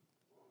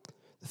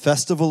 The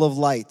Festival of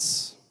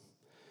Lights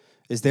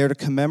is there to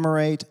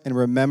commemorate and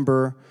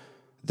remember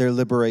their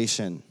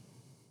liberation.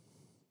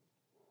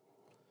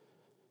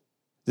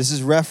 This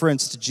is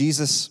referenced,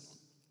 Jesus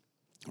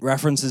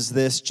references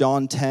this,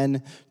 John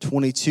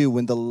 10:22,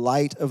 when the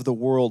light of the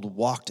world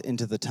walked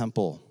into the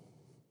temple.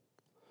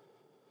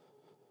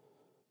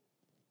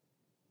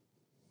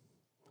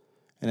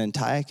 And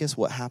Antiochus,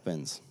 what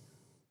happens?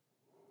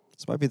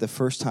 This might be the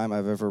first time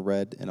I've ever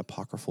read an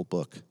apocryphal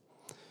book.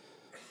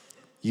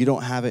 You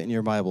don't have it in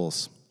your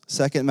Bibles.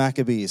 2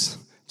 Maccabees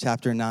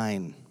chapter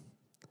 9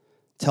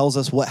 tells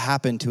us what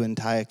happened to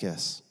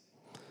Antiochus.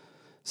 It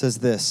says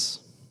this: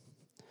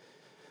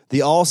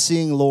 the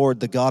all-seeing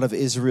Lord, the God of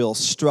Israel,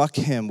 struck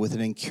him with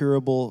an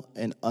incurable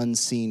and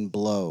unseen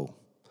blow.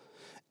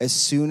 As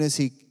soon as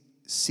he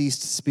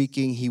ceased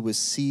speaking, he was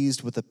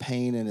seized with a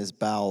pain in his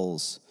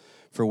bowels,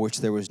 for which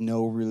there was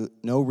no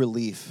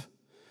relief,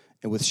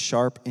 and with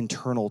sharp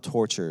internal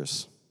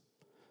tortures.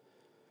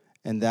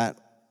 And that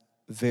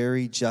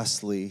very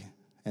justly,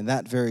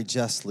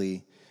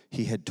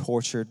 he had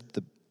tortured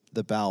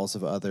the bowels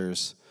of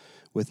others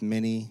with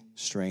many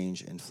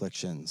strange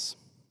inflictions.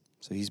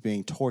 So he's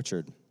being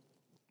tortured.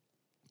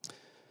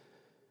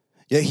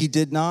 Yet he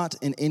did not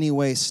in any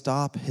way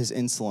stop his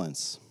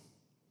insolence,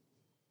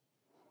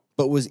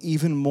 but was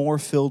even more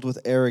filled with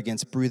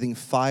arrogance, breathing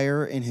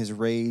fire in his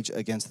rage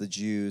against the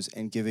Jews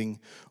and giving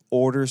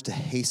orders to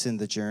hasten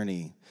the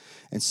journey.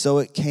 And so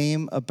it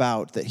came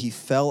about that he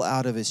fell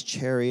out of his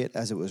chariot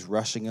as it was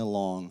rushing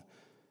along,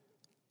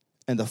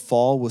 and the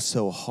fall was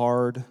so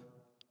hard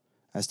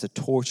as to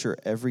torture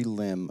every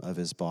limb of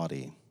his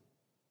body.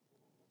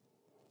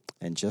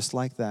 And just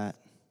like that,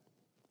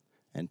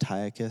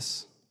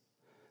 Antiochus,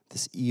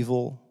 this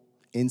evil,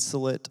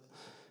 insolent,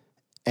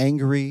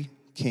 angry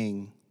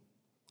king,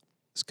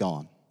 is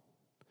gone.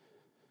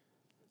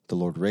 The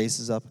Lord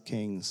raises up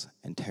kings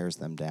and tears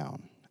them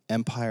down.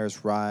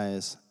 Empires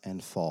rise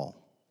and fall.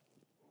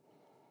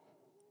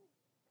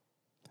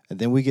 And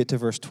then we get to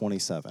verse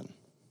 27.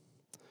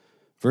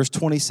 Verse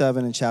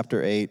 27 in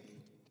chapter 8,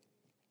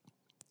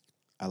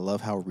 I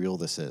love how real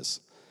this is.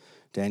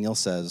 Daniel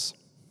says,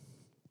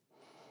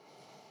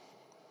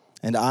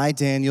 "And I,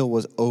 Daniel,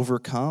 was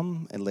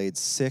overcome and laid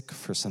sick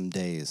for some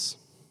days.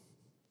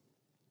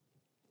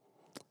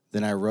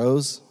 Then I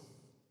rose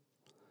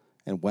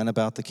and went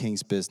about the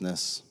king's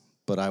business,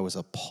 but I was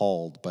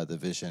appalled by the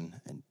vision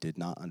and did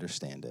not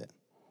understand it."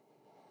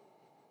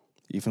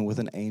 Even with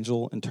an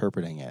angel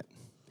interpreting it,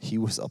 he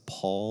was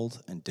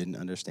appalled and didn't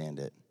understand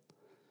it.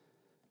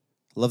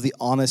 I love the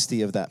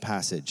honesty of that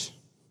passage.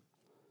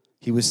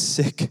 He was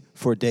sick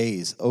for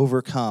days,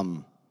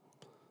 overcome.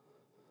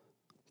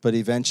 But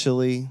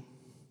eventually,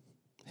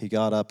 he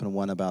got up and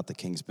went about the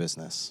king's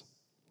business.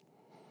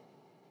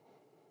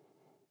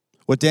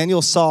 What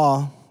Daniel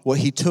saw, what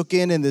he took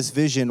in this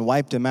vision,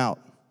 wiped him out.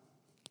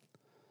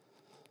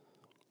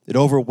 It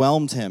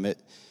overwhelmed him. It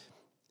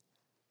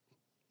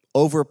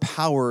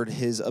overpowered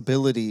his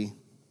ability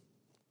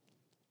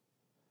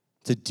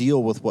to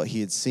deal with what he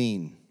had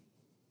seen.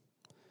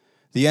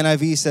 The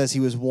NIV says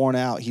he was worn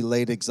out, he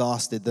laid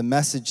exhausted. The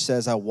Message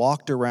says, I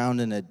walked around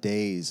in a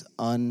daze,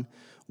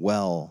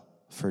 unwell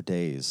for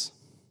days.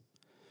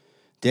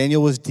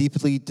 Daniel was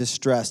deeply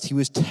distressed. He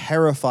was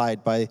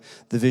terrified by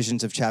the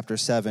visions of chapter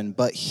 7,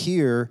 but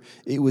here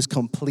it was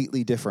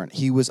completely different.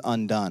 He was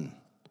undone.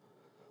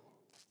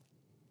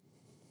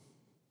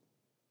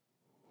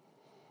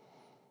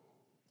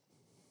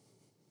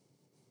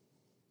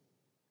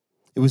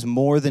 It was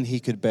more than he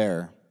could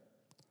bear.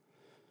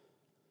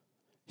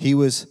 He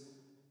was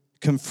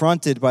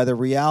confronted by the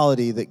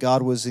reality that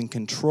God was in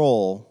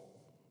control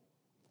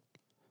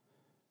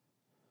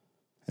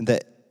and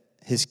that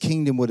his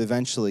kingdom would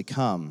eventually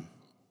come.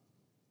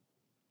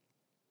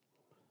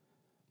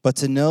 But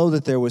to know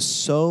that there was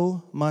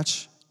so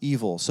much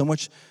evil, so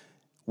much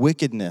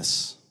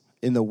wickedness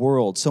in the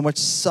world, so much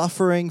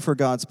suffering for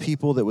God's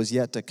people that was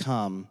yet to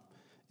come,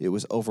 it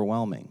was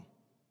overwhelming.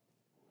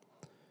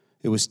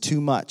 It was too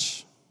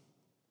much,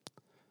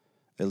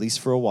 at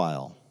least for a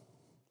while.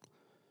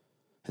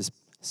 His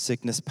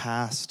sickness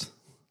passed.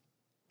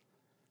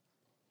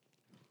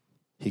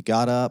 He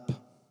got up.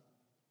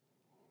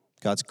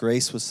 God's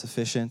grace was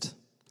sufficient.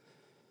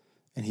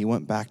 And he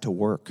went back to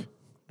work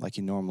like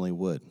he normally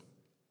would.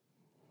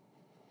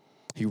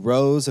 He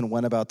rose and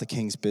went about the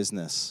king's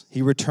business.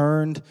 He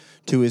returned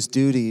to his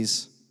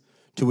duties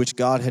to which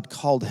God had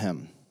called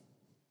him.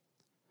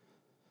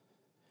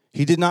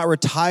 He did not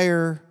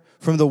retire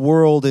from the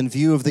world in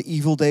view of the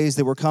evil days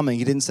that were coming.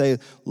 He didn't say,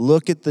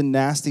 look at the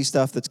nasty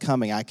stuff that's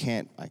coming. I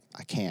can't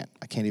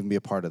even be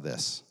a part of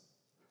this.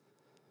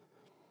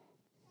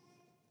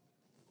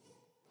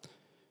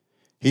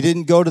 He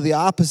didn't go to the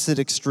opposite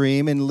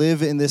extreme and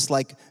live in this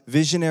like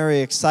visionary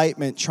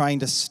excitement trying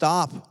to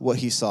stop what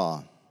he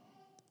saw.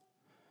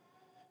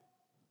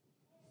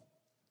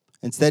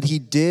 Instead, he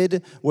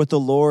did what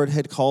the Lord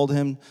had called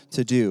him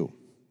to do.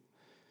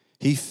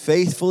 He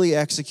faithfully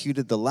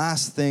executed the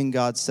last thing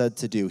God said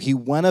to do. He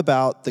went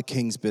about the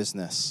king's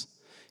business.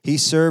 He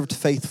served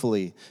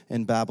faithfully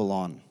in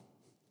Babylon.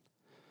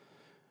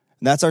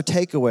 And that's our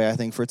takeaway, I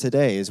think, for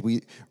today as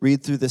we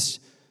read through this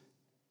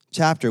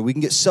chapter. We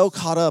can get so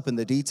caught up in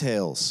the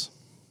details.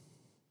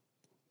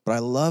 But I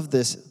love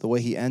this, the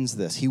way he ends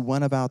this. He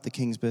went about the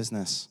king's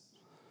business.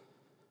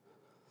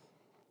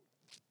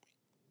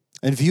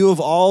 In view of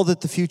all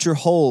that the future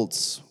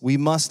holds, we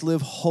must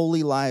live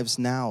holy lives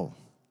now.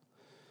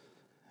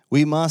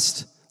 We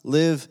must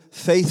live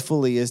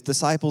faithfully as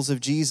disciples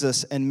of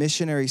Jesus and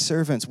missionary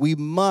servants. We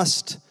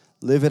must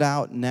live it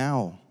out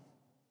now.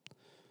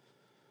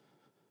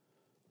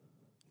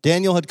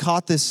 Daniel had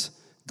caught this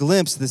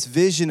glimpse, this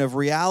vision of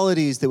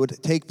realities that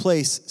would take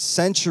place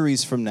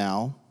centuries from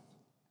now.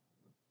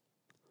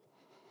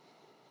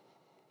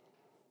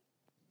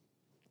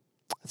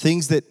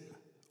 Things that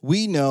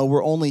we know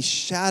were only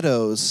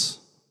shadows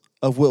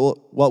of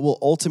what will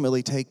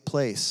ultimately take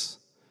place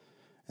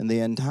in the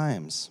end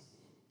times.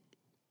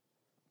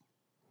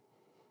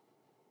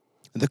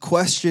 The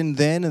question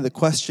then and the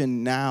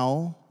question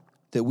now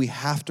that we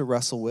have to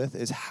wrestle with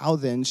is, how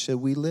then should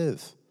we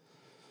live?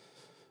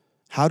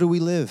 How do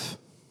we live?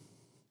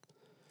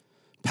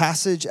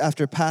 Passage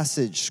after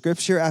passage,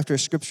 scripture after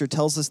scripture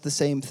tells us the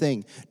same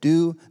thing.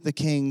 Do the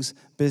king's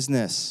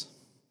business.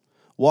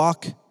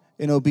 Walk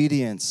in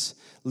obedience.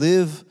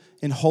 Live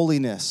in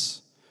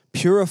holiness.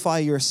 Purify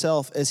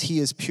yourself as he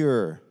is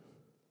pure.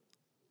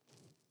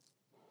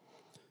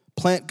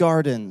 Plant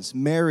gardens,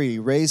 marry,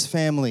 raise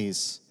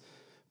families.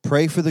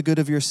 Pray for the good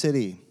of your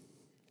city.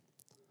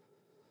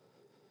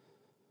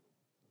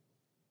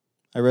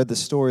 I read the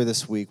story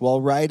this week.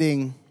 While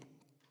riding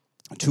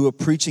to a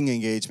preaching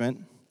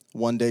engagement,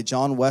 one day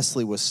John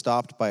Wesley was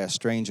stopped by a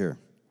stranger.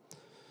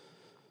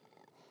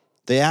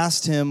 They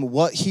asked him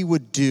what he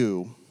would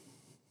do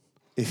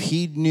if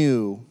he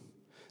knew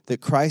that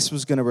Christ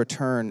was going to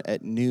return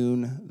at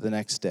noon the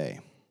next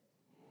day.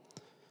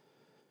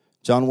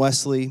 John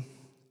Wesley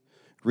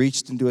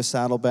reached into a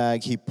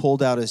saddlebag. He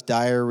pulled out his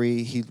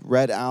diary. He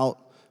read out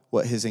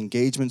what his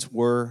engagements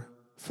were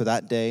for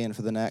that day and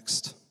for the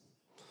next.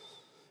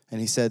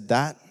 And he said,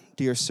 that,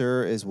 dear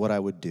sir, is what I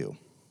would do.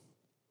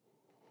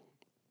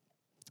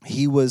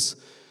 He was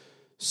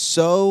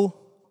so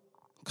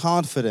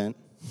confident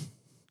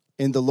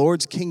in the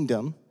Lord's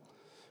kingdom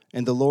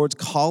and the Lord's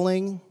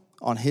calling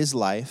on his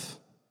life,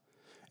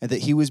 and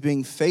that he was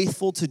being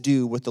faithful to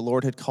do what the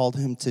Lord had called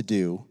him to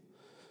do,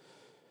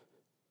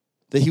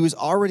 that he was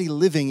already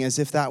living as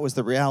if that was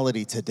the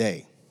reality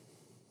today.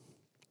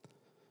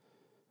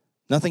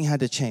 Nothing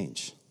had to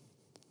change.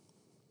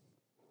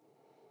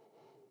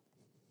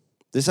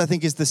 This, I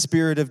think, is the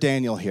spirit of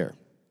Daniel here.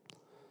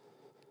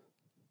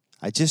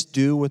 I just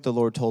do what the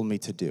Lord told me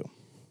to do.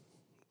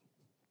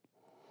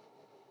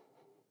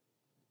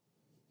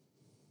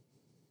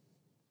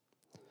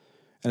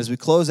 And as we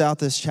close out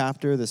this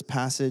chapter, this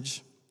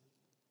passage,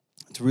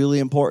 it's really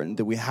important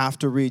that we have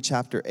to read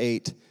chapter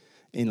 8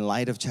 in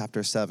light of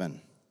chapter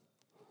 7.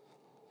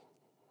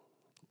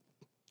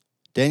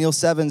 Daniel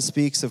 7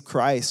 speaks of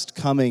Christ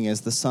coming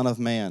as the Son of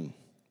Man.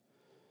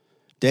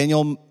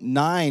 Daniel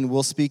 9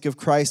 will speak of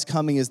Christ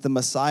coming as the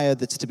Messiah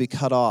that's to be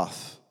cut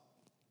off.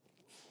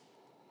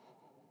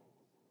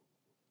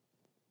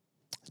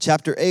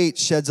 Chapter 8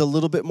 sheds a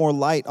little bit more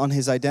light on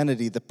his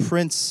identity, the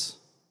Prince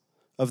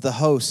of the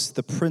hosts,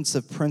 the Prince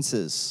of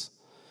princes.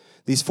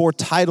 These 4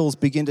 titles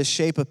begin to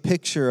shape a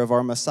picture of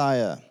our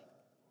Messiah,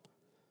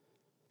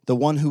 the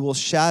one who will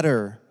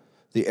shatter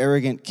the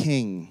arrogant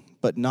king,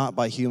 but not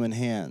by human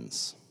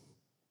hands.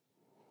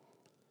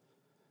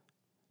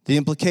 The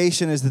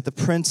implication is that the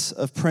Prince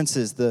of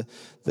princes, the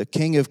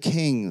King of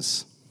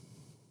kings,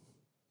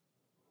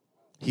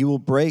 he will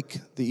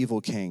break the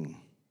evil king.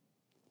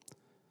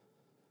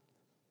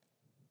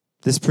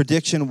 This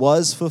prediction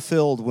was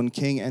fulfilled when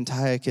King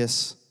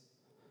Antiochus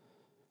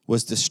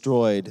was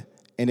destroyed,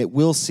 and it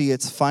will see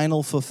its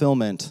final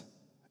fulfillment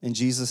in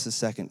Jesus'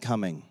 second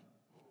coming.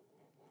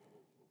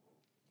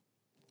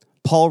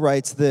 Paul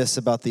writes this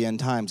about the end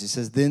times. He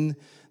says, "Then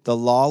the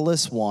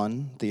lawless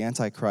one, the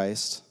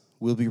Antichrist,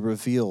 will be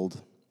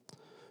revealed,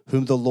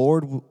 whom the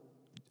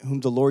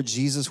Lord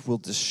Jesus will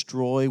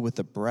destroy with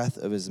the breath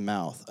of his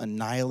mouth,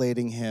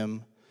 annihilating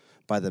him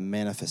by the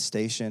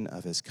manifestation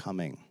of his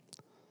coming."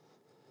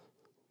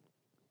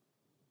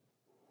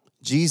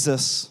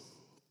 Jesus,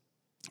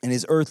 in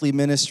his earthly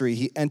ministry,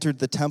 he entered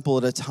the temple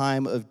at a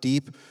time of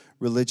deep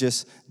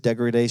religious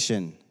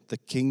degradation.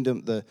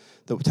 The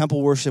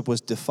temple worship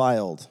was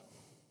defiled,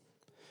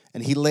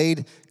 and he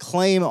laid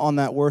claim on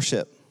that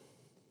worship.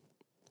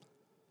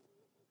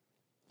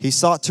 He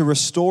sought to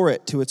restore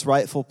it to its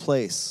rightful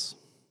place.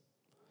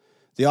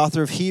 The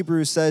author of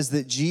Hebrews says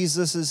that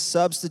Jesus'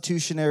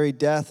 substitutionary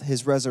death,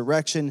 his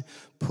resurrection,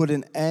 put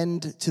an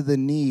end to the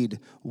need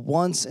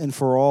once and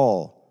for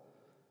all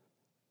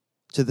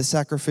to the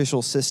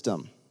sacrificial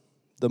system,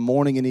 the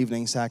morning and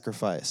evening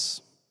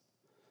sacrifice.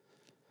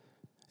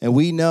 And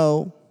we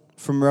know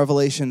from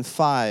Revelation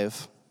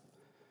 5,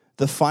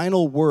 the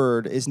final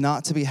word is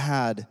not to be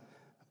had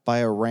by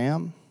a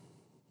ram.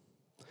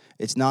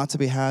 It's not to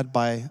be had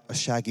by a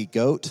shaggy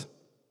goat,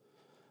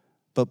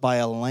 but by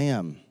a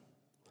lamb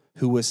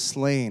who was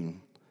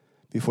slain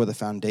before the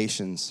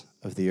foundations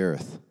of the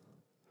earth.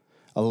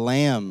 A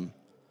lamb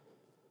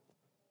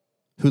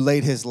who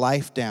laid his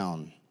life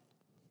down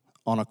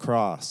on a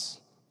cross.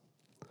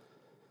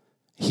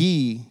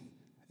 He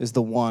is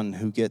the one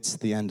who gets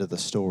the end of the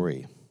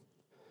story.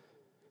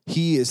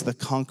 He is the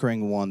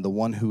conquering one, the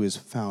one who is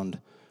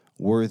found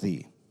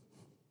worthy.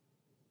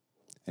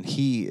 And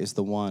he is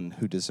the one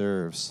who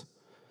deserves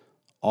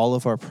all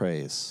of our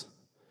praise,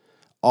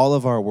 all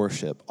of our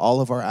worship,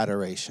 all of our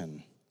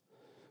adoration,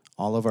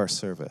 all of our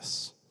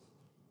service.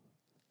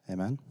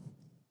 Amen?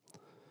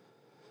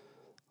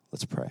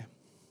 Let's pray.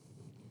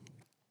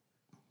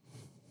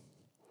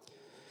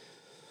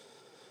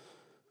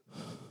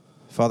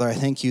 Father, I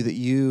thank you that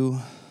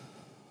you're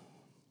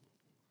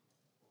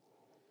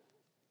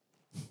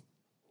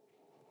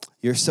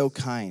so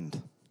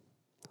kind,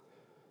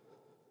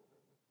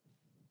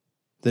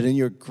 that in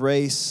your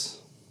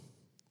grace,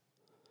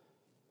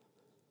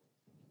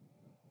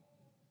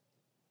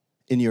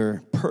 in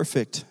your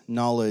perfect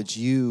knowledge,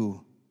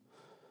 you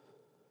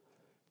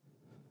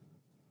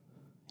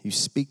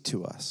speak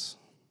to us.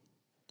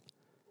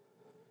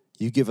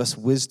 You give us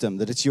wisdom,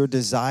 that it's your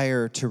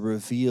desire to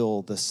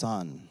reveal the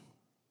Son.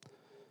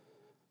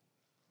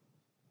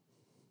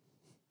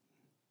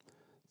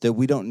 That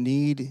we don't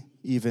need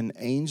even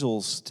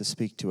angels to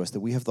speak to us, that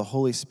we have the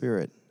Holy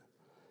Spirit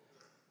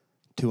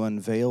to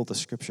unveil the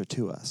Scripture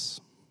to us.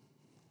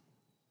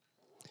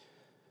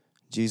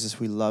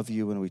 Jesus, we love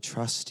you and we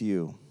trust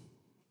you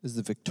as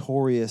the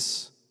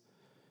victorious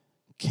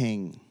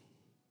King,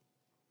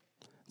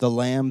 the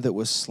Lamb that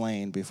was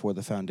slain before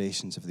the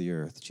foundations of the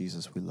earth.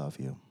 Jesus, we love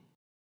you.